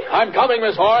 Jimmy. I'm coming,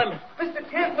 Miss Horn. Mr.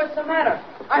 Kent, what's the matter?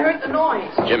 I heard the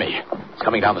noise. Jimmy. It's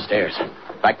coming down the stairs.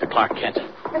 Back to Clark Kent.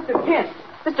 Mr. Kent.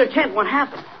 Mr. Kent, what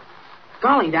happened?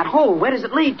 Golly, that hole, where does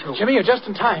it lead to? Jimmy, you're just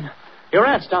in time. Your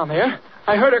aunt's down there.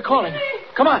 I heard her calling.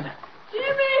 Jimmy. Come on.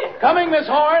 Jimmy. Coming, Miss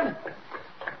Horn.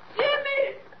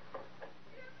 Jimmy.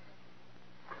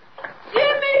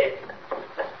 Jimmy.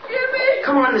 Jimmy.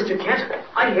 Come on, Mr. Kent.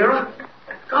 I hear her.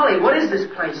 Golly, what is this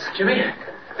place? Jimmy,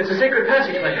 it's a secret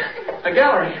passageway. A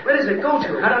gallery. Where does it go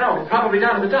to? I don't know. Probably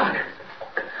down to the dock.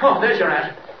 Oh, there's your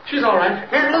aunt. She's all right.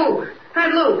 Aunt Lou.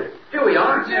 Aunt Lou. Here we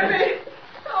are. Jimmy.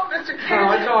 Oh, Mr. Kent.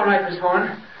 Oh, it's all right, Miss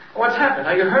Horn. What's happened?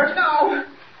 Are you hurt? No.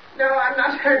 No, I'm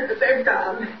not hurt, but they've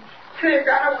gone. They've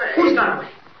gone away. Who's gone away?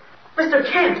 Mr.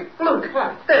 Kent, look.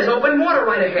 What? There's open water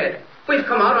right ahead. We've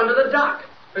come out under the dock.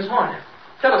 Miss Horn,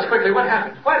 tell us quickly what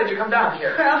happened. Why did you come down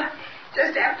here? Well,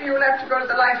 just after you left to go to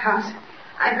the lighthouse,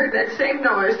 I heard that same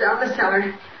noise down the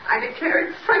cellar. I declare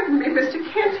it frightened me, Mr.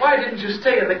 Kent. Why didn't you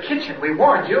stay in the kitchen? We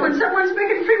warned you. When someone's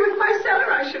making free with my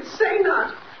cellar, I should say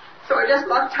not. So I just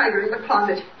locked Tiger in the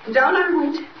closet. Down I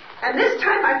went. And this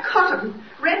time I caught him,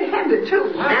 red-handed,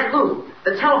 too. What? Aunt Lou,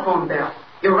 the telephone bell.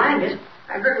 You rang it.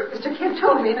 I heard what Mr. Kent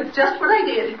told me, and it's just what I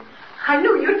did. I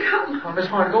knew you'd come. Oh, Miss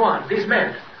Horn, go on. These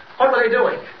men. What were they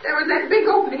doing? There was that big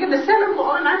opening in the cellar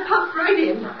wall, and I popped right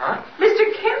in. Uh-huh. Mr.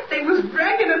 Kent, they was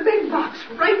dragging a big box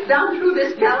right down through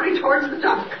this gallery towards the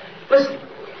dock. Listen.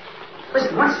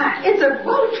 Listen, what's that? It's a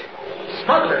boat.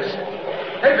 Smugglers.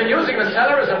 They've been using the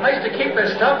cellar as a place to keep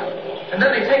their stuff, and then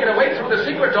they take it away through the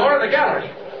secret door of the gallery.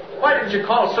 Why didn't you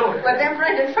call sooner? But them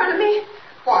right in front of me?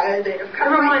 Why, they'd have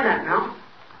come Never right... mind that now.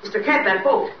 Mr. Kent, that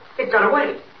boat. It got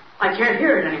away. I can't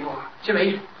hear it anymore.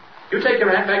 Jimmy, you take your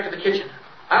aunt back to the kitchen.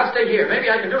 I'll stay here.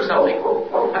 Maybe I can do something.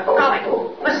 Golly,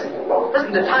 listen.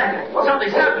 Listen to Tiger.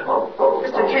 Something's happened.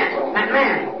 Mr. Kent, that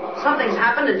man. Something's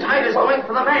happened and Tiger's going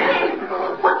for the man.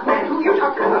 What man? Who are you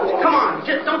talking about? Come on,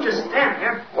 don't just stand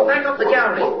there. Back up the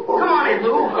gallery. Come on, Aunt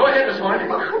Lou. Go ahead, Miss Horn.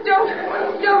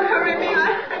 Don't hurry me.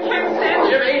 I can't stand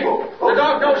it. Jimmy, the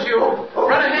dog knows you.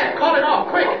 Run ahead. Call him off,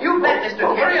 quick. You bet, Mr.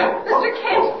 Kent. Hurry up. Mr.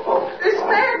 Kent, this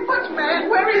man, what man?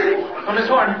 Where is he? Oh,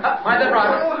 Miss Horn, mind that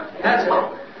rod. That's it.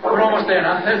 We're almost there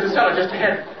now. There's the cellar just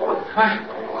ahead. Why,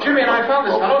 Jimmy and I found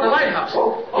this fellow in the lighthouse.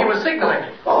 He was signaling.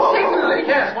 Signaling?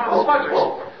 Yes, one of the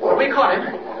smugglers. But we caught him.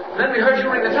 And then we heard you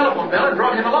ring the telephone bell and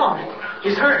brought him along.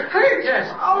 He's hurt. Hurt? Yes.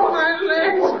 Oh, my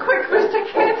legs. Quick, Mr.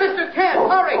 Kent. Mr. Kent,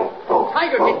 hurry.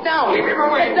 Tiger, get down. Keep him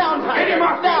away. Get down, Tiger. Get him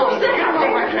up. Down. Get him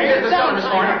up. Here's the cellar, Miss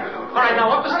Horn. All right,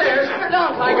 now up the stairs. Get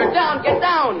down, Tiger. Down. Get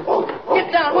down. Get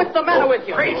down. What's the matter with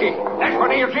you? Crazy. That's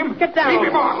what ails him. Get down.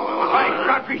 Keep him off. By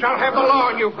Godfrey, I'll have the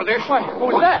law on you for this. Why, who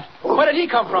was that? Where did he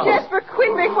come from? Jasper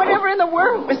Quinby, whatever in the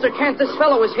world. Mr. Kent, this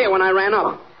fellow was here when I ran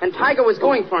up. And Tiger was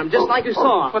going for him, just like you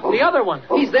saw. But the other one?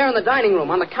 He's there in the dining room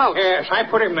on the couch. Yes, I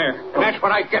put him there. And that's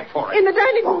what I get for it. In the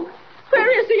dining room. Where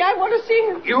is he? I want to see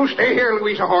him. You stay here,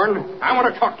 Louisa Horn. I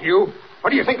want to talk to you. What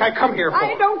do you think I come here for?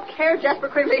 I don't care, Jasper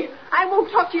Quinby. I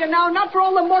won't talk to you now, not for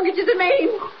all the mortgages in Maine.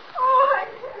 Oh, I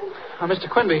can't. Mr.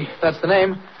 Quinby, that's the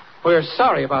name. We're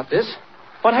sorry about this.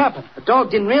 What happened? The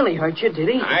dog didn't really hurt you, did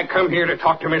he? I come here to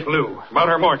talk to Miss Lou about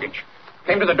her mortgage.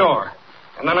 Came to the door.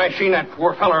 And then I seen that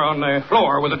poor feller on the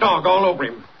floor with a dog all over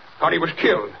him. Thought he was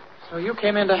killed. So you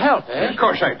came in to help, eh? Of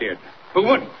course I did. Who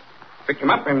wouldn't? Picked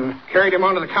him up and carried him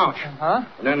onto the couch. Uh-huh.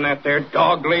 And then that there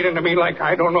dog laid into me like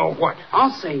I don't know what. I'll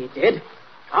say he did.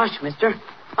 Gosh, mister.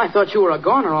 I thought you were a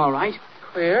goner, all right.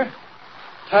 Queer.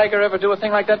 Tiger ever do a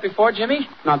thing like that before, Jimmy?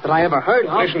 Not that I ever heard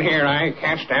of. Listen here, I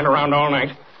can't stand around all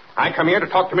night. I come here to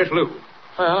talk to Miss Lou.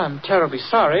 Well, I'm terribly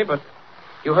sorry, but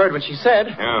you heard what she said.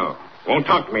 No. Won't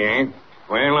talk to me, eh?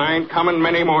 Well, I ain't coming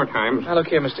many more times. Now, look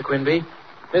here, Mr. Quinby.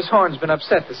 Miss Horn's been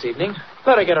upset this evening.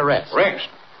 Let her get a rest. Rest?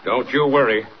 Don't you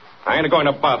worry. I ain't going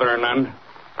to bother her none.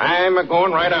 I'm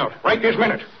going right out. Right this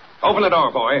minute. Open the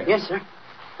door, boy. Yes, sir.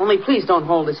 Only please don't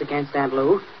hold this against Aunt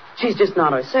Lou. She's just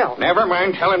not herself. Never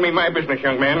mind telling me my business,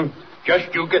 young man.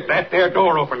 Just you get that there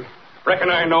door open. Reckon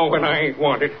I know when I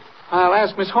want it. I'll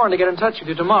ask Miss Horn to get in touch with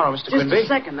you tomorrow, Mr. Just Quinby. a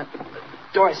second. The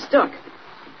door's stuck.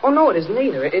 Oh, no, it isn't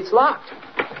either. It's locked.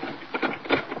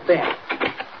 There.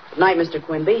 Good night, Mr.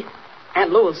 Quinby.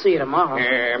 Aunt Lou will see you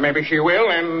tomorrow. Maybe she will,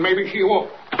 and maybe she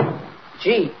won't.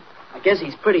 Gee, I guess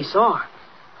he's pretty sore.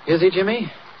 Is he,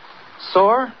 Jimmy?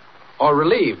 Sore or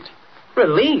relieved?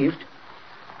 Relieved?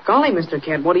 Golly, Mr.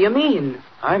 Kent, what do you mean?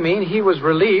 I mean, he was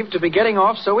relieved to be getting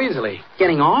off so easily.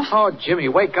 Getting off? Oh, Jimmy,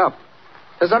 wake up.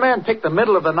 Does a man pick the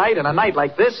middle of the night and a night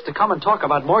like this to come and talk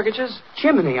about mortgages?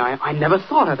 Jiminy, I never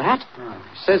thought of that.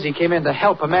 He says he came in to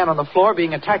help a man on the floor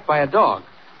being attacked by a dog.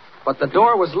 But the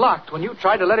door was locked when you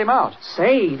tried to let him out.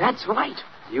 Say, that's right.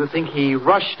 You think he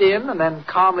rushed in and then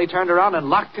calmly turned around and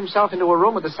locked himself into a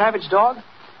room with a savage dog?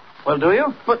 Well, do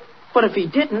you? But if he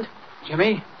didn't...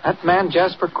 Jimmy, that man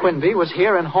Jasper Quinby was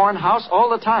here in Horn House all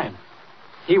the time.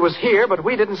 He was here, but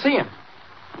we didn't see him.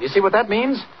 You see what that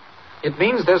means? It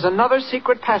means there's another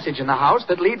secret passage in the house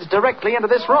that leads directly into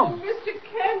this room. Oh, Mr.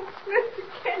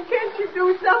 Kent, can't you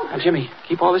do something? Now, Jimmy,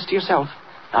 keep all this to yourself.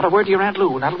 Not a word to your Aunt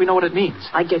Lou. Now that we know what it means.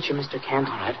 I get you, Mr. Kent.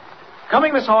 All right.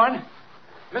 Coming, Miss Horn.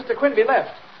 Mr. Quinby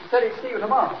left. He said he'd see you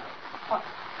tomorrow.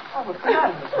 Oh, what's the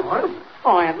matter, Miss Horn?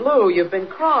 Oh, Aunt Lou, you've been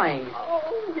crying.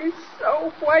 Oh, he's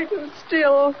so white and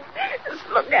still. Just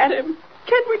look at him.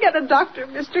 Can't we get a doctor,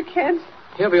 Mr. Kent?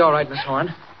 He'll be all right, Miss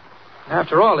Horn.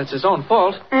 After all, it's his own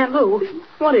fault. Aunt Lou,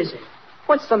 what is it?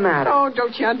 What's the matter? Oh,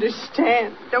 don't you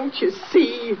understand? Don't you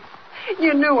see?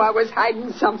 You knew I was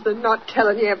hiding something, not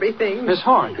telling you everything. Miss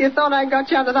Horn. You thought I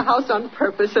got you out of the house on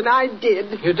purpose, and I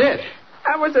did. You did?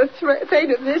 I was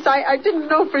afraid of this. I didn't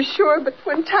know for sure, but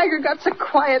when Tiger got so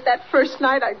quiet that first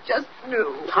night, I just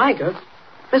knew. Tiger?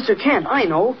 Mr. Kent, I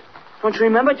know. Don't you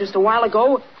remember just a while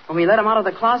ago when we let him out of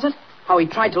the closet? How he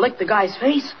tried to lick the guy's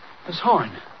face? Miss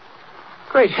Horn.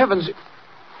 Great heavens.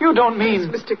 You don't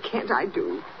mean... Yes, Mr. Kent, I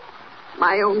do.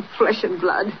 My own flesh and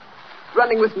blood.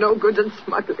 Running with no goods and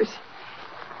smugglers.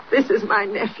 This is my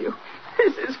nephew.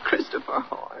 This is Christopher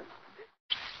Horn.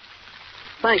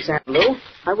 Thanks, Aunt Lou.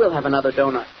 I will have another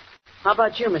donut. How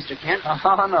about you, Mr. Kent?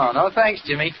 Oh, no, thanks,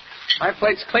 Jimmy. My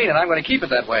plate's clean, and I'm going to keep it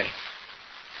that way.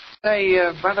 Say,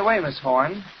 by the way, Miss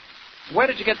Horn, where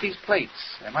did you get these plates?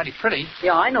 They're mighty pretty.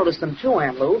 Yeah, I noticed them too,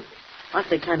 Aunt Lou. Aren't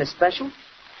they kind of special?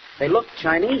 They look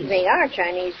Chinese. They are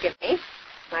Chinese, Jimmy.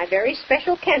 My very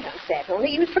special Canton set, only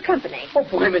used for company. Oh,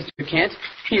 boy, Mr. Kent.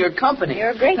 Your company.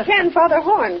 Your great-grandfather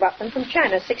Horn brought them from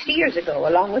China 60 years ago,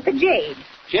 along with the jade.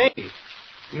 Jade?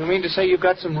 You mean to say you've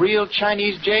got some real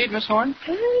Chinese jade, Miss Horn?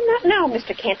 Not now,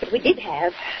 Mr. Kent, but we did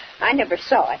have. I never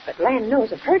saw it, but land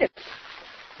knows I've heard of it.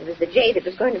 It was the jade that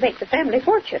was going to make the family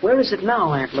fortune. Where is it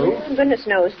now, Aunt Lou? Goodness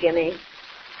knows, Jimmy.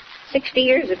 60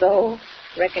 years ago.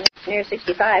 Reckon it's near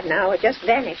 65 now. It just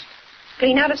vanished.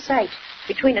 Clean out of sight.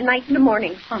 Between a night and a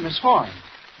morning. Oh, Miss Horn.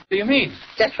 What do you mean?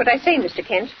 That's what I say, Mr.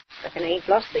 Kent. Reckon I ain't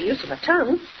lost the use of my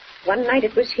tongue. One night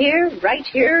it was here, right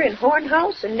here in Horn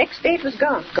House, and next day it was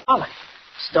gone. Golly.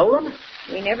 Stolen?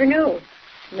 We never knew.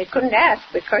 And we couldn't ask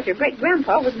because your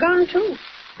great-grandpa was gone, too.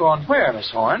 Gone where,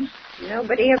 Miss Horn?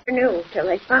 Nobody ever knew till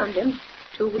they found him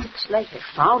 2 weeks later.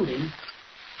 Found him?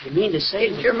 You mean to say...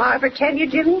 Didn't your ma ever tell you,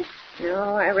 Jimmy?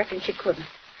 No, I reckon she couldn't.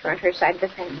 For on her side of the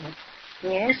family.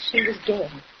 Yes, she was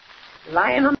dead.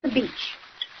 Lying on the beach.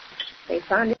 They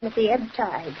found him at the ebb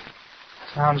tide.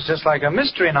 Sounds just like a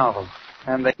mystery novel.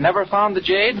 And they never found the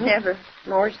jade? Never.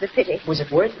 More's the pity. Was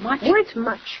it worth much? Worth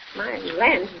much. My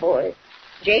lands, boy.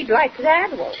 Jade like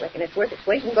that? Well, reckon it's worth its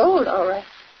weight in gold, all right.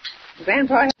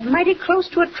 Grandpa had mighty close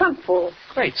to a trunk full.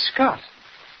 Great Scott.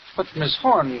 But, Miss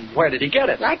Horn, where did he get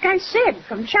it? Like I said,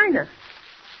 from China.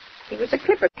 He was a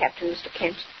clipper captain, Mr.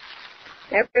 Kent.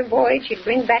 Every voyage he'd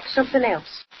bring back something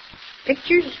else.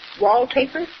 Pictures,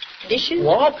 wallpaper, dishes.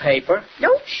 Wallpaper?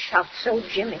 Don't shout so,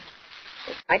 Jimmy.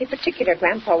 Mighty particular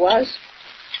Grandpa was.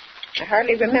 I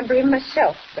hardly remember him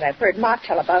myself, but I've heard Ma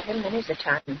tell about him many's the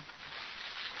time.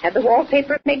 Had the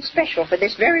wallpaper made special for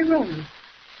this very room.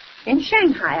 In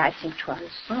Shanghai, I think 'twas.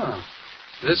 Oh.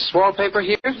 This wallpaper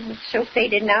here? It's so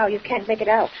faded now you can't make it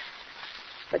out.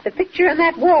 But the picture on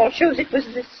that wall shows it was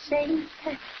the same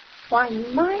pattern. Why,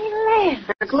 my land.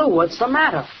 Aunt Lou, what's the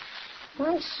matter?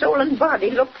 My soul and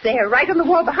body, look there, right on the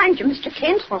wall behind you, Mr.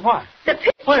 Kent. Well, what? The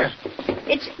picture. Where?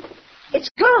 It's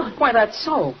gone. Why, that's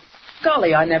so.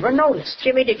 Golly, I never noticed.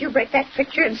 Jimmy, did you break that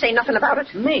picture and say nothing about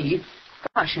it? Me?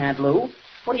 Gosh, Aunt Lou,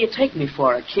 what do you take me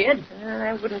for, a kid?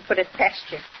 I wouldn't put it past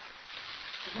you.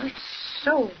 My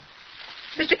soul.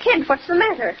 Mr. Kent, what's the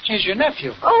matter? He's your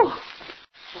nephew. Oh,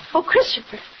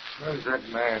 Christopher. Where's that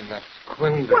man, that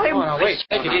Quinby? Why, Oh, no, wait.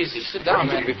 Take it easy. Sit down,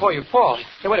 man, before you fall.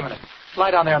 Hey, wait a minute.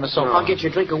 Lie down there on the sofa. I'll get you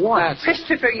a drink of water.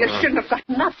 Christopher, you shouldn't have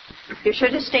gotten up. You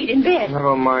should have stayed in bed.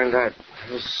 Never mind that.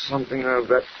 There's something I've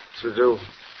got to do.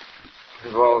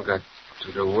 We've all got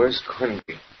to do. Where's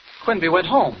Quinby? Quinby went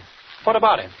home. What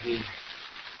about him? He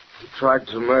tried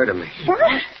to murder me. What?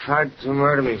 Tried to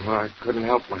murder me while I couldn't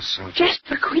help myself.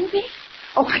 Jasper Quinby?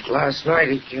 Oh, Last night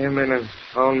he came in and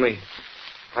found me.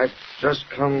 I'd just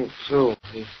come to.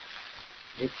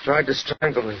 He tried to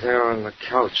strangle me there on the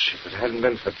couch. If it hadn't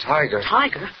been for Tiger.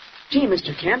 Tiger? Gee,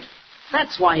 Mr. Kent,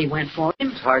 that's why he went for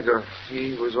him. Tiger,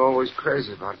 he was always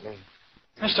crazy about me.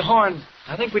 Mr. Horn,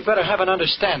 I think we'd better have an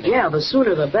understanding. Yeah, the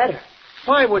sooner the better.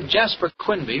 Why would Jasper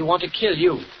Quinby want to kill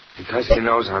you? Because he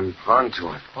knows I'm onto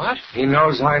it. What? He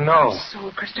knows I know.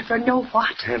 So, Christopher, know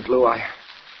what? Aunt Lou, I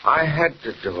had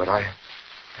to do it. I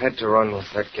had to run with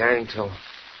that gang till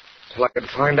I could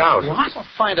find out. What?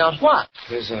 Find out what?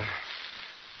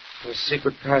 There's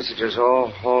secret passages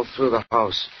all through the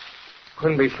house.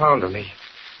 Quinby found them. He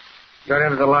got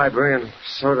into the library, and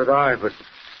so did I, but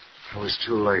I was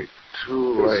too late.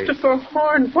 Too late. Christopher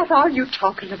Horn, what are you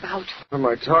talking about? What am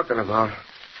I talking about?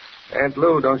 Aunt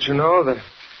Lou, don't you know that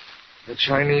the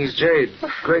Chinese jade,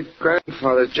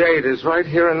 great-grandfather jade, is right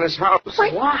here in this house?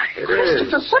 Why? It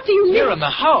Christopher, is. what do you mean? Here in the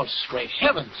house. Great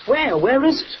heavens. Where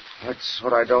is it? That's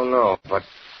what I don't know, but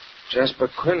Jasper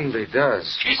Quinby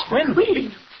does.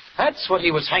 Quinby? That's what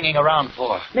he was hanging around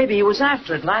for. Maybe he was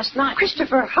after it last night.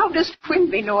 Christopher, how does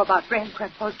Quinby know about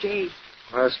Grandpa's jade?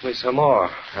 Ask me some more.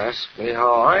 Ask me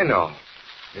how I know.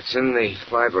 It's in the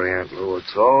library, Aunt Lou.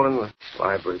 It's all in the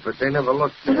library, but they never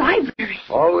looked The there. library?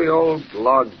 All the old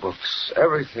log books,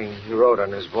 everything he wrote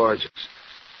on his voyages.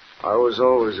 I was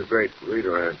always a great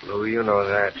reader, Aunt Lou. You know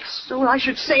that. So I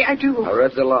should say I do. I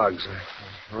read the logs.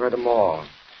 I read them all.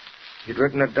 He'd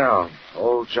written it down.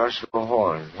 Old Joshua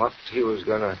Horn. What he was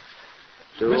going to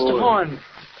do. Mr. Horn,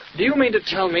 do you mean to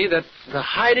tell me that the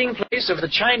hiding place of the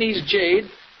Chinese jade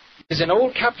is in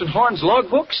old Captain Horn's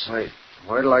logbooks? Wait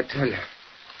till I tell you.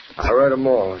 I read them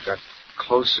all. I got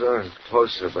closer and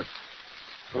closer, but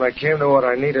when I came to what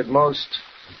I needed most,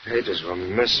 the pages were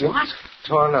missing. What?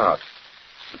 Torn out.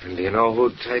 And do you know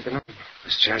who'd taken them? It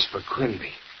was Jasper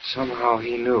Quinby. Somehow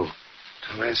he knew.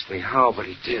 Don't ask me how, but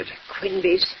he did.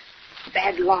 Quinby's.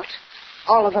 Bad lot.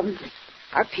 All of them.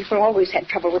 Our people always had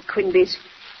trouble with Quinby's.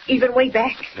 Even way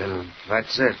back. Then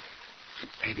that's it.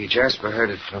 Maybe Jasper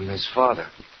heard it from his father.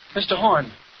 Mr.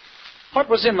 Horn, what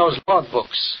was in those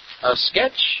logbooks? A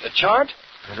sketch? A chart?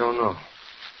 I don't know.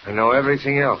 I know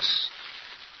everything else.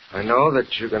 I know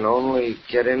that you can only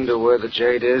get into where the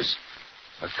jade is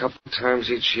a couple times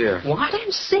each year. What?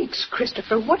 Damn sakes,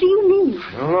 Christopher, what do you mean?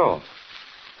 I don't know.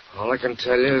 All I can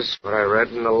tell you is what I read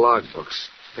in the logbooks.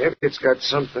 Maybe it's got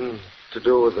something to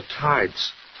do with the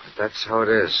tides. But that's how it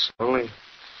is. Only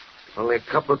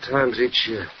a couple of times each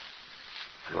year.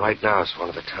 And right now is one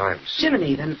of the times.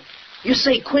 Jiminy, then you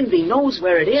say Quinby knows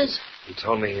where it is? He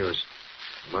told me he was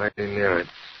mighty near it.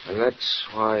 And that's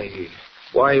why he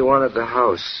wanted the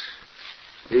house.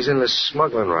 He's in the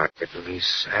smuggling racket, and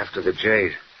he's after the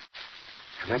jade.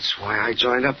 And that's why I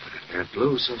joined up with it, Aunt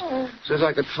Lou, so as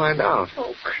I could find out.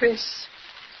 Oh, Chris.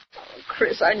 Oh,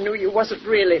 Chris, I knew you wasn't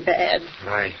really bad.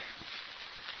 I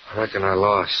reckon I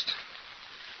lost.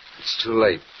 It's too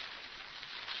late.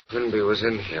 Quinby was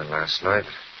in here last night.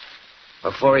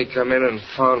 Before he come in and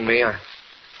found me, I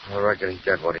reckon he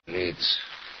got what he needs.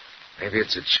 Maybe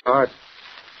it's a chart.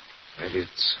 Maybe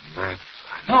it's a map.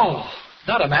 No,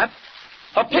 not a map.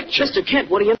 A picture. Mr. Kent,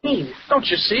 what do you mean? Don't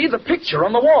you see? The picture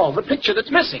on the wall. The picture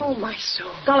that's missing. Oh, my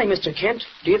soul. Golly, Mr. Kent,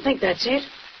 do you think that's it?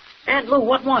 Aunt Lou,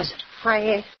 what was it?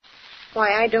 Why,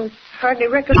 I don't hardly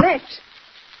recollect.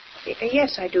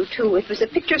 Yes, I do, too. It was a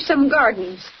picture of some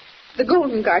gardens. The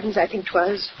Golden Gardens, I think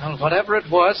 'twas. Well, whatever it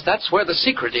was, that's where the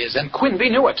secret is, and Quinby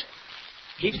knew it.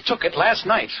 He took it last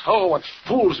night. Oh, what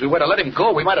fools we were to let him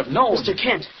go. We might have known. Mr.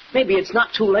 Kent, maybe it's not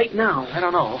too late now. I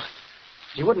don't know.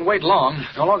 He wouldn't wait long,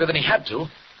 no longer than he had to.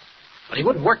 But he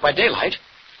wouldn't work by daylight.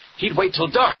 He'd wait till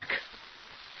dark.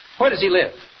 Where does he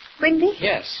live? Quinby?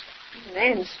 Yes.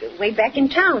 Land's way back in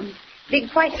town. Big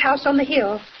white house on the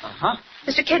hill. Uh-huh.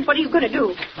 Mr. Kent, what are you going to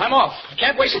do? I'm off. I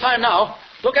can't waste time now.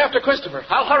 Look after Christopher.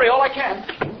 I'll hurry all I can.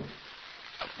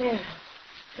 Yeah.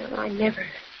 Well, I never.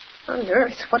 On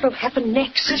earth, what'll happen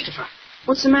next? Christopher,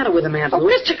 what's the matter with him, Aunt Lou? Oh,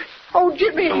 Mister! Oh,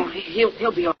 Jimmy! Oh,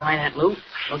 he'll be all right, Aunt Lou.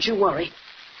 Don't you worry.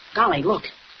 Golly, look.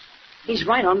 He's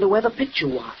right under where the picture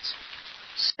was.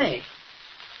 Say.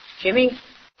 Jimmy,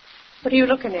 what are you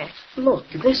looking at? Look,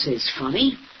 this is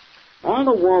funny. All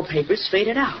the wallpaper's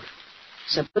faded out,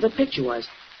 except where the picture was.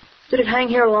 Did it hang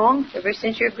here long? Ever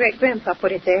since your great-grandpa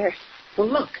put it there. Well,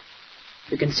 look.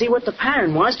 You can see what the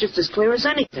pattern was just as clear as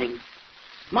anything.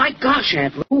 My gosh,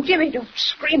 Aunt Lou. Jimmy, don't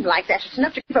scream like that. It's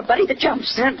enough to give a buddy the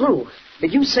jumps. Aunt Lou,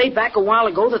 did you say back a while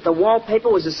ago that the wallpaper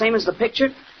was the same as the picture?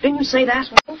 Didn't you say that?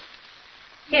 Well,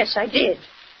 yes, I did.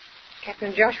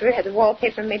 Captain Joshua had the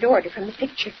wallpaper made order from the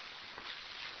picture.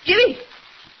 Jimmy!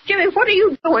 Jimmy, what are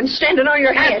you doing standing on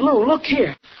your head? Aunt Lou, look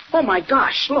here. Oh, my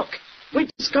gosh, look. We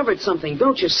discovered something,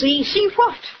 don't you see? See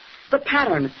what? The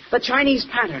pattern, the Chinese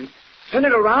pattern. Turn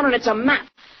it around and it's a map.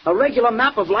 A regular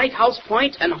map of Lighthouse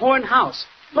Point and Horn House.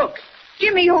 Look.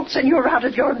 Jimmy Olsen, you're out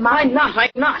of your mind. I'm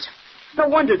not. No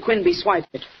wonder Quinby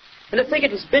swiped it. And to think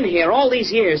it has been here all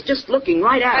these years, just looking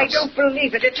right at us. I don't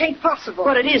believe it. It ain't possible.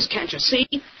 But it is, can't you see?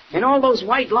 In all those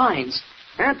white lines.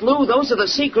 Aunt Lou, those are the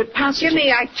secret passages.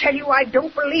 Jimmy, I tell you, I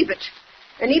don't believe it.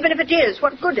 And even if it is,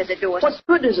 what good does it do us? What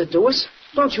good does it do us?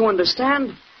 Don't you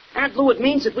understand? Aunt Lou, it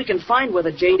means that we can find where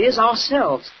the jade is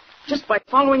ourselves. Just by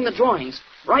following the drawings.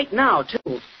 Right now,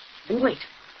 too. And wait.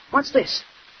 What's this?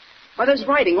 Why, there's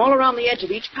writing all around the edge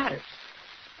of each pattern.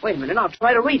 Wait a minute, I'll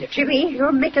try to read it. Jimmy,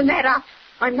 you're making that up.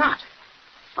 I'm not.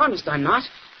 Honest, I'm not.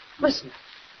 Listen.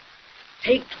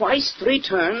 Take twice 3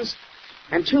 turns,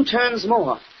 and 2 turns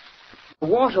more. The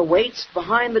water waits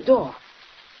behind the door.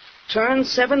 Turn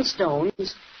 7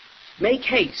 stones. Make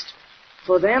haste,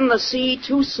 for then the sea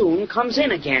too soon comes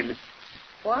in again.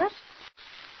 What?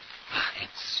 It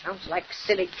sounds like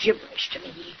silly gibberish to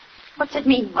me. What's it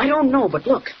mean? I don't know, but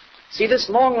look. See this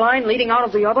long line leading out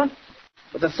of the other?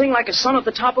 With a thing like a sun at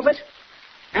the top of it?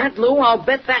 Aunt Lou, I'll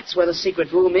bet that's where the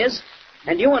secret room is.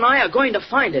 And you and I are going to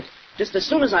find it, just as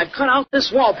soon as I've cut out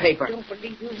this wallpaper. I don't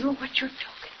believe you know what you're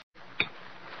talking.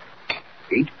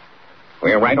 Pete,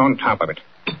 we're right on top of it.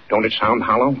 Don't it sound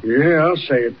hollow? Yeah, I'll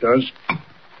say it does.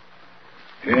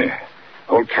 Yeah.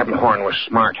 Old Captain Horn was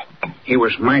smart. He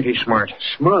was mighty smart.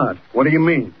 Smart? What do you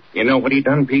mean? You know what he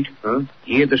done, Pete? Huh?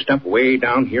 He hid the stuff way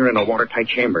down here in a watertight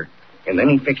chamber. And then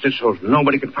he fixed it so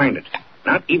nobody could find it.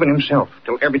 Not even himself,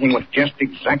 till everything was just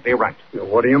exactly right.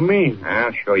 What do you mean?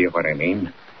 I'll show you what I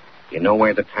mean. You know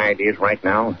where the tide is right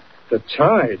now? The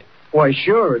tide? Why,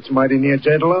 sure, it's mighty near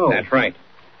dead low. That's right.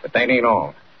 But that ain't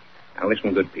all. Now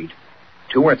listen good, Pete.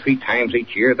 2 or 3 times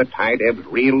each year, the tide ebbs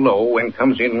real low and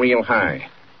comes in real high.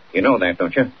 You know that,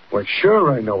 don't you? Well,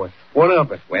 sure I know it. What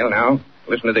of it? Well, now,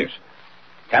 listen to this.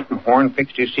 Captain Horn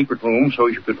fixed his secret room so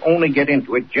you could only get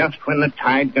into it just when the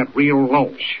tide got real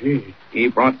low. Gee. He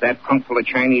brought that trunk full of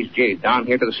Chinese jade down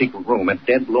here to the secret room at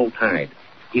dead low tide.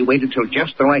 He waited till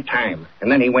just the right time, and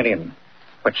then he went in.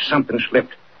 But something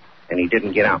slipped, and he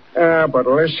didn't get out. But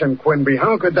listen, Quinby,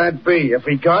 how could that be? If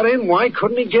he got in, why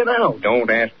couldn't he get out? Don't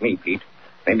ask me, Pete.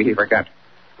 Maybe he forgot.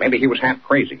 Maybe he was half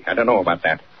crazy. I don't know about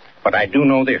that. But I do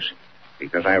know this,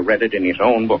 because I read it in his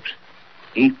own books.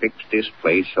 He fixed this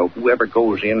place so whoever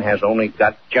goes in has only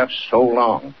got just so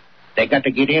long. They got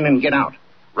to get in and get out,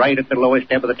 right at the lowest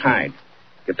ebb of the tide.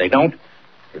 If they don't,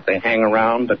 if they hang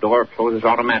around, the door closes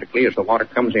automatically as the water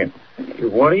comes in.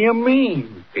 What do you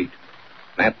mean? Pete,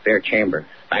 that there chamber,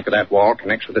 back of that wall,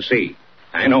 connects with the sea.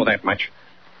 I know that much.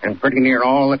 And pretty near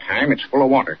all the time, it's full of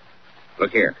water.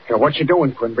 Look here. What you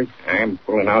doing, Quinby? I'm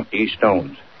pulling out these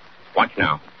stones. Watch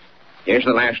now. Here's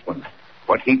the last one.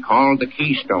 What he called the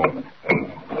keystone.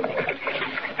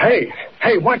 Hey,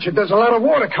 watch it. There's a lot of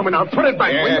water coming out. Put it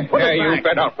back, will you? Put it back. You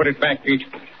bet I'll put it back, Pete.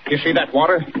 You see that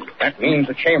water? That means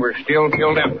the chamber's still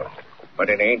filled up. But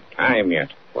it ain't time yet.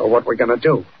 Well, what we gonna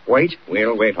do? Wait?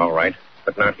 We'll wait, all right.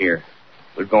 But not here.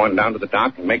 We're going down to the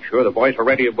dock and make sure the boys are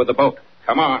ready with the boat.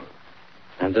 Come on.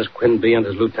 And as Quinby and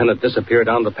his lieutenant disappear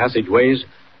down the passageways,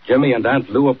 Jimmy and Aunt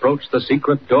Lou approach the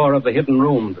secret door of the hidden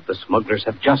room that the smugglers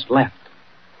have just left.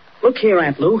 Look here,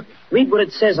 Aunt Lou. Read what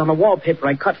it says on the wallpaper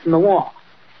I cut from the wall.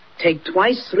 Take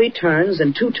twice 3 turns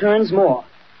and 2 turns more.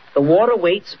 The water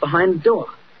waits behind the door.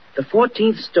 The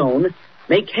 14th stone,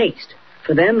 make haste,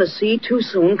 for then the sea too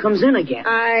soon comes in again.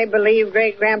 I believe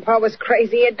Great-Grandpa was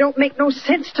crazy. It don't make no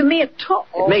sense to me at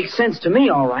all. It makes sense to me,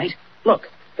 all right. Look,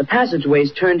 the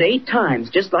passageway's turned 8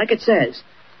 times, just like it says.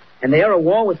 And they are a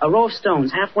wall with a row of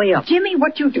stones halfway up. Jimmy,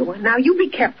 what you doing? Now, you be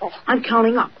careful. I'm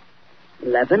counting up.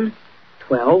 11,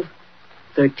 12,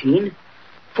 13,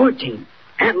 14.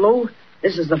 Aunt Lou,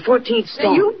 this is the 14th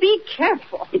stone. You be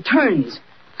careful. It turns.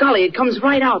 Golly, it comes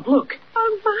right out. Look.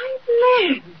 Oh, my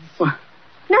lands. What?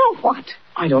 Now what?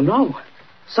 I don't know.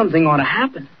 Something ought to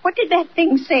happen. What did that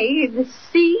thing say? The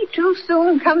sea too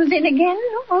soon comes in again?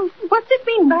 Or what's it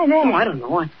mean by that? Oh, I don't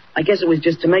know. I guess it was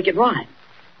just to make it rhyme.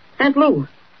 Aunt Lou,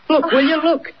 look, will you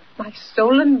look? My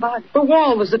soul and body. The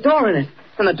wall, there's a door in it,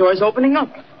 and the door's opening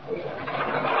up.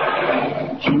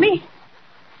 Jimmy,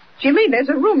 there's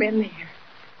a room in there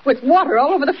with water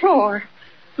all over the floor.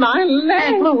 My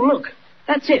land. Aunt Lou, look.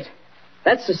 That's it.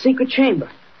 That's the secret chamber.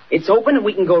 It's open and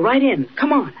we can go right in.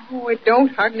 Come on. Oh, it don't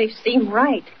hardly seem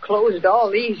right. Closed all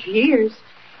these years.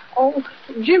 Oh,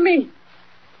 Jimmy,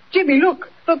 look.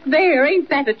 Look there. Ain't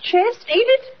that a chest, ain't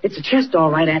it? It's a chest,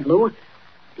 all right, Aunt Lou.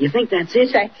 You think that's it?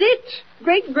 That's it.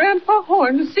 Great-Grandpa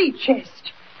Horn's sea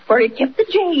chest, where he kept the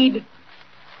jade.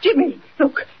 Jimmy,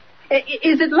 look.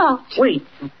 Is it locked? Wait.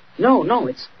 No.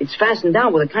 It's fastened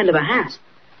down with a kind of a hasp.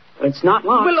 But it's not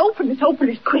locked. Well, open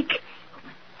it quick.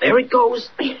 There it goes.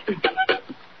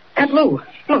 Aunt Lou,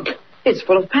 look. It's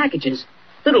full of packages.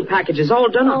 Little packages all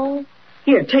done up.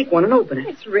 Here, take one and open it.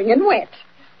 It's wringing wet.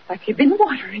 Like there'd been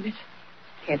water in it.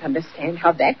 Can't understand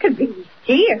how that could be.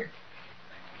 Here.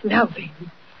 Now then.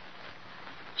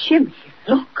 Jimmy,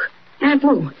 look. Aunt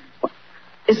Lou,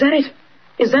 is that it?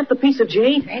 Is that the piece of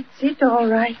jade? That's it, all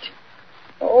right.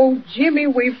 Oh, Jimmy,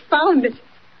 we've found it.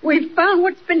 We've found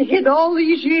what's been hid all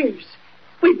these years.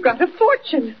 We've got a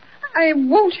fortune. I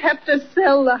won't have to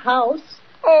sell the house.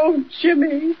 Oh,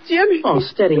 Jimmy. Oh,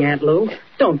 steady, Aunt Lou.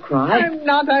 Don't cry. I'm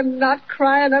not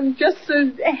crying. I'm just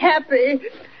so happy.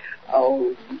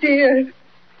 Oh, dear.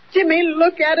 Jimmy,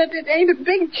 look at it. It ain't a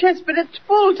big chest, but it's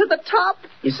full to the top.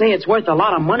 You say it's worth a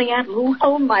lot of money, Aunt Lou?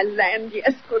 Oh, my land,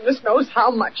 yes. Goodness knows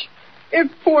how much. If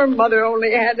poor Mother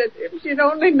only had it. If she'd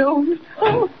only known.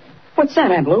 Oh. What's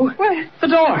that, Aunt Lou? Where? The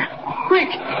door. Quick.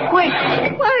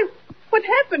 Why, what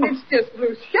happened? It's just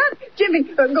loose shut. Jimmy,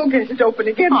 go get it open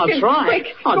again. I'll try.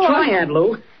 Quick. I'll try, Aunt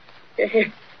Lou.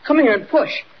 Here. Come here and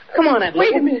push. Come on, Aunt Lou.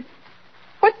 Wait a minute.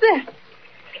 What's that?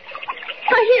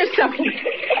 I hear something.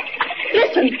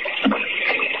 Listen.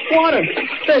 Water.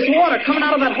 There's water coming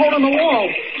out of that hole in the wall.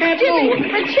 Aunt Jimmy, Lou.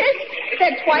 the chest.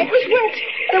 That's why it was wet.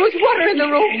 There was water in the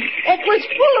room. It was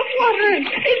full of water.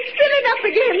 It's filling up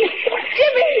again.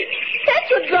 Jimmy, that's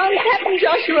what drowned Captain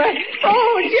Joshua.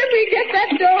 Oh, Jimmy, get that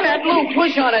door. Aunt Lou,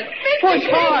 push on it. Push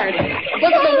hard.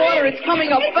 Look at the water. It's coming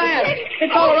up fast.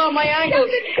 It's all around my ankles.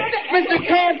 Mr.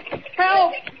 Kent,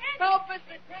 help. Help,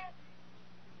 Mr. Kent.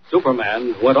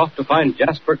 Superman, who went off to find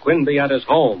Jasper Quinby at his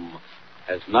home,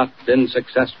 has not been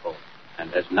successful and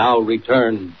has now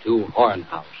returned to Horn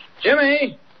House.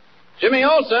 Jimmy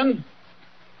Olsen.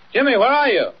 Jimmy, where are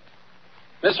you?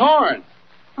 Miss Horn.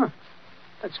 Huh.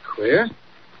 That's queer.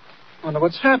 Wonder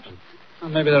what's happened. Oh,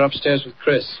 maybe they're upstairs with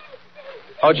Chris.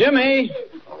 Oh, Jimmy.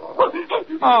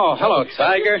 Oh, hello,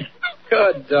 Tiger.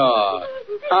 Good dog.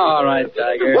 All right,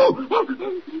 Tiger.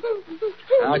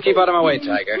 Now, keep out of my way,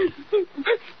 Tiger.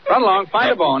 Run along,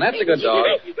 find a bone. That's a good dog.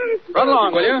 Run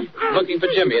along, will you? I'm looking for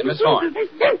Jimmy and Miss Horn. Wait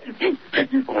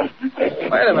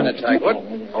a minute, Tiger.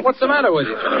 What's the matter with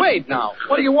you? Wait now.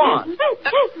 What do you want?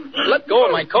 Let go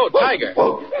of my coat, Tiger.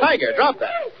 Tiger, drop that.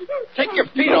 Take your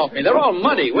feet off me. They're all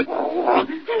muddy.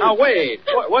 Now, wait.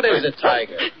 What is it,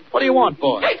 Tiger? What do you want,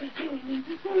 boy?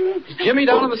 Is Jimmy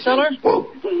down in the cellar?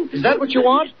 Is that what you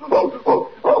want?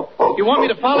 You want me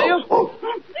to follow you?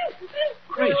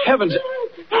 Great heavens.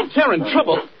 They're in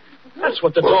trouble. That's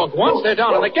what the dog wants. They're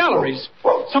down in the galleries.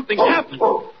 Something's happened.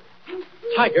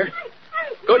 Tiger.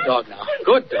 Good dog now.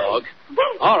 Good dog.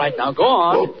 All right, now go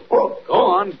on. Go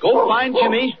on. Go find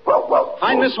Jimmy.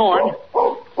 Find Miss Horn.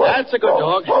 That's a good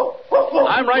dog.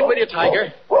 I'm right with you,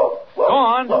 Tiger. Go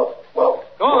on. Go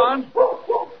on.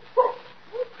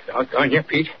 Doggone you,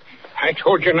 Pete. I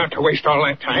told you not to waste all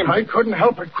that time. I couldn't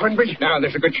help it, Quinby. Now,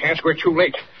 there's a good chance we're too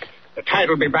late. The tide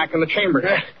will be back in the chamber.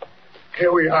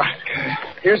 Here we are.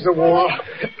 Here's the wall.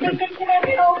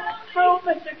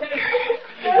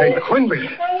 Hey, Quinby.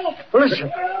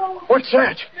 Listen. What's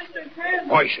that?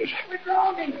 Voices.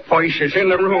 Voices in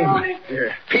the room.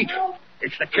 Here. Pete,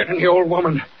 it's the kid and the old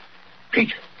woman.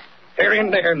 Pete, they're in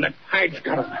there and the tide's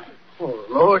got them. Oh,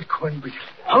 Lord, Quinby.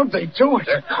 How'd they do it?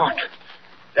 They're caught.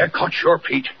 They're caught sure,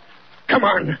 Pete. Come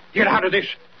on, get out of this.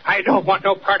 I don't want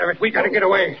no part of it. We gotta get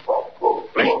away.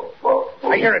 Listen,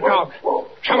 I hear a dog.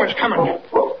 Someone's coming.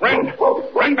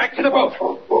 Run back to the boat.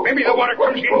 Maybe the water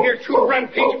comes in here too. Run,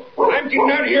 Pete. I'm getting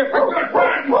out of here for good.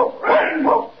 Run.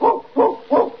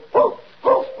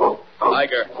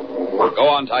 Tiger. Go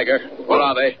on, Tiger. Where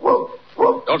are they?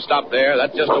 Don't stop there.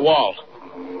 That's just a wall.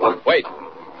 Wait.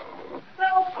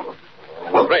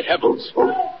 Great heavens.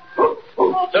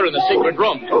 They're in the secret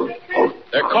room.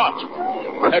 They're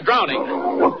caught. They're drowning.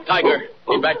 Tiger,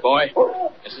 Keep back, boy.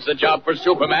 This is a job for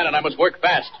Superman, and I must work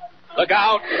fast. Look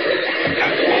out.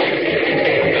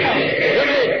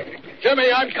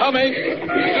 Jimmy, I'm coming.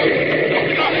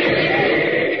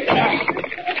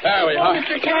 There we are.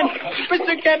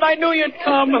 Mr. Kent, I knew you'd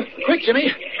come. Quick,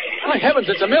 Jimmy. My heavens,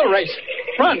 it's a mill race.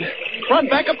 Run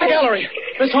back up the gallery.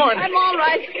 Miss Horn. I'm all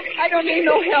right. I don't need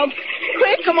no help.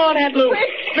 Quick. Come on, Aunt Lou.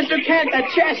 Quick. Mr. Kent, that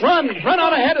chest. Run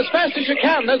on ahead as fast as you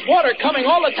can. There's water coming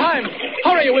all the time.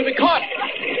 Hurry, or we'll be caught.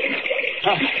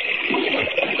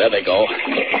 There they go.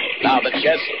 Now the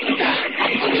chest.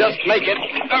 Just make it.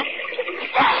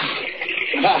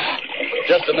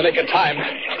 Just in the nick of time.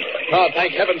 Oh,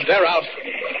 thank heavens they're out.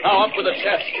 Now up with the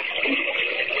chest.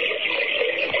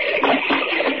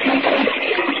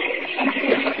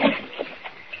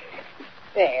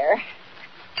 There.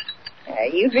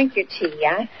 You drink your tea.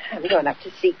 I'm going up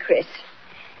to see Chris.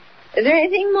 Is there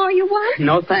anything more you want?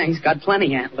 No, thanks. Got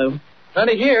plenty, Aunt Lou.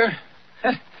 Plenty here.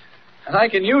 And I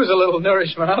can use a little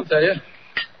nourishment, I'll tell you.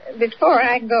 Before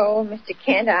I go, Mr.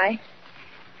 Kent,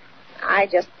 I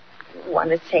just want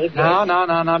to say this. No,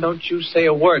 don't you say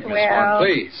a word, Miss Horn,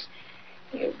 please.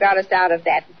 You got us out of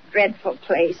that dreadful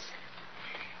place.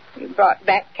 You brought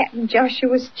back Captain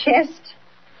Joshua's chest.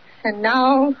 And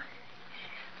now,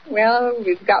 well,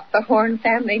 we've got the Horn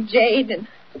family jade and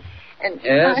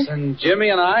Yes, and Jimmy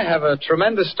and I have a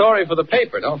tremendous story for the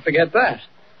paper. Don't forget that.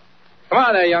 Come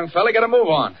on there, young fella. Get a move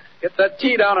on. Get that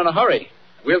tea down in a hurry.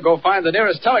 We'll go find the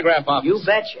nearest telegraph office. You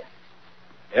betcha.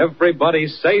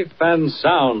 Everybody's safe and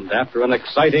sound after an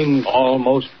exciting,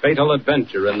 almost fatal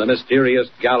adventure in the mysterious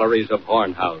galleries of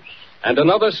Horn House. And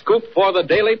another scoop for the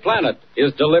Daily Planet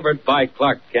is delivered by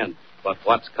Clark Kent. But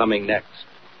what's coming next?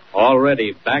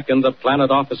 Already back in the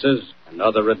Planet offices,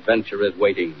 another adventure is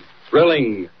waiting.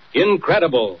 Thrilling,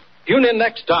 incredible. Tune in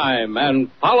next time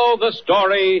and follow the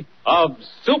story of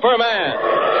Superman.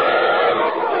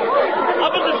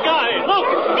 Up in the sky, look!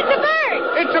 It's a bird!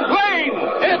 It's a plane!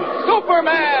 It's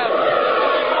Superman!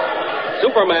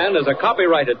 Superman is a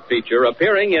copyrighted feature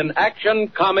appearing in Action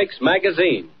Comics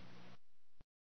magazine.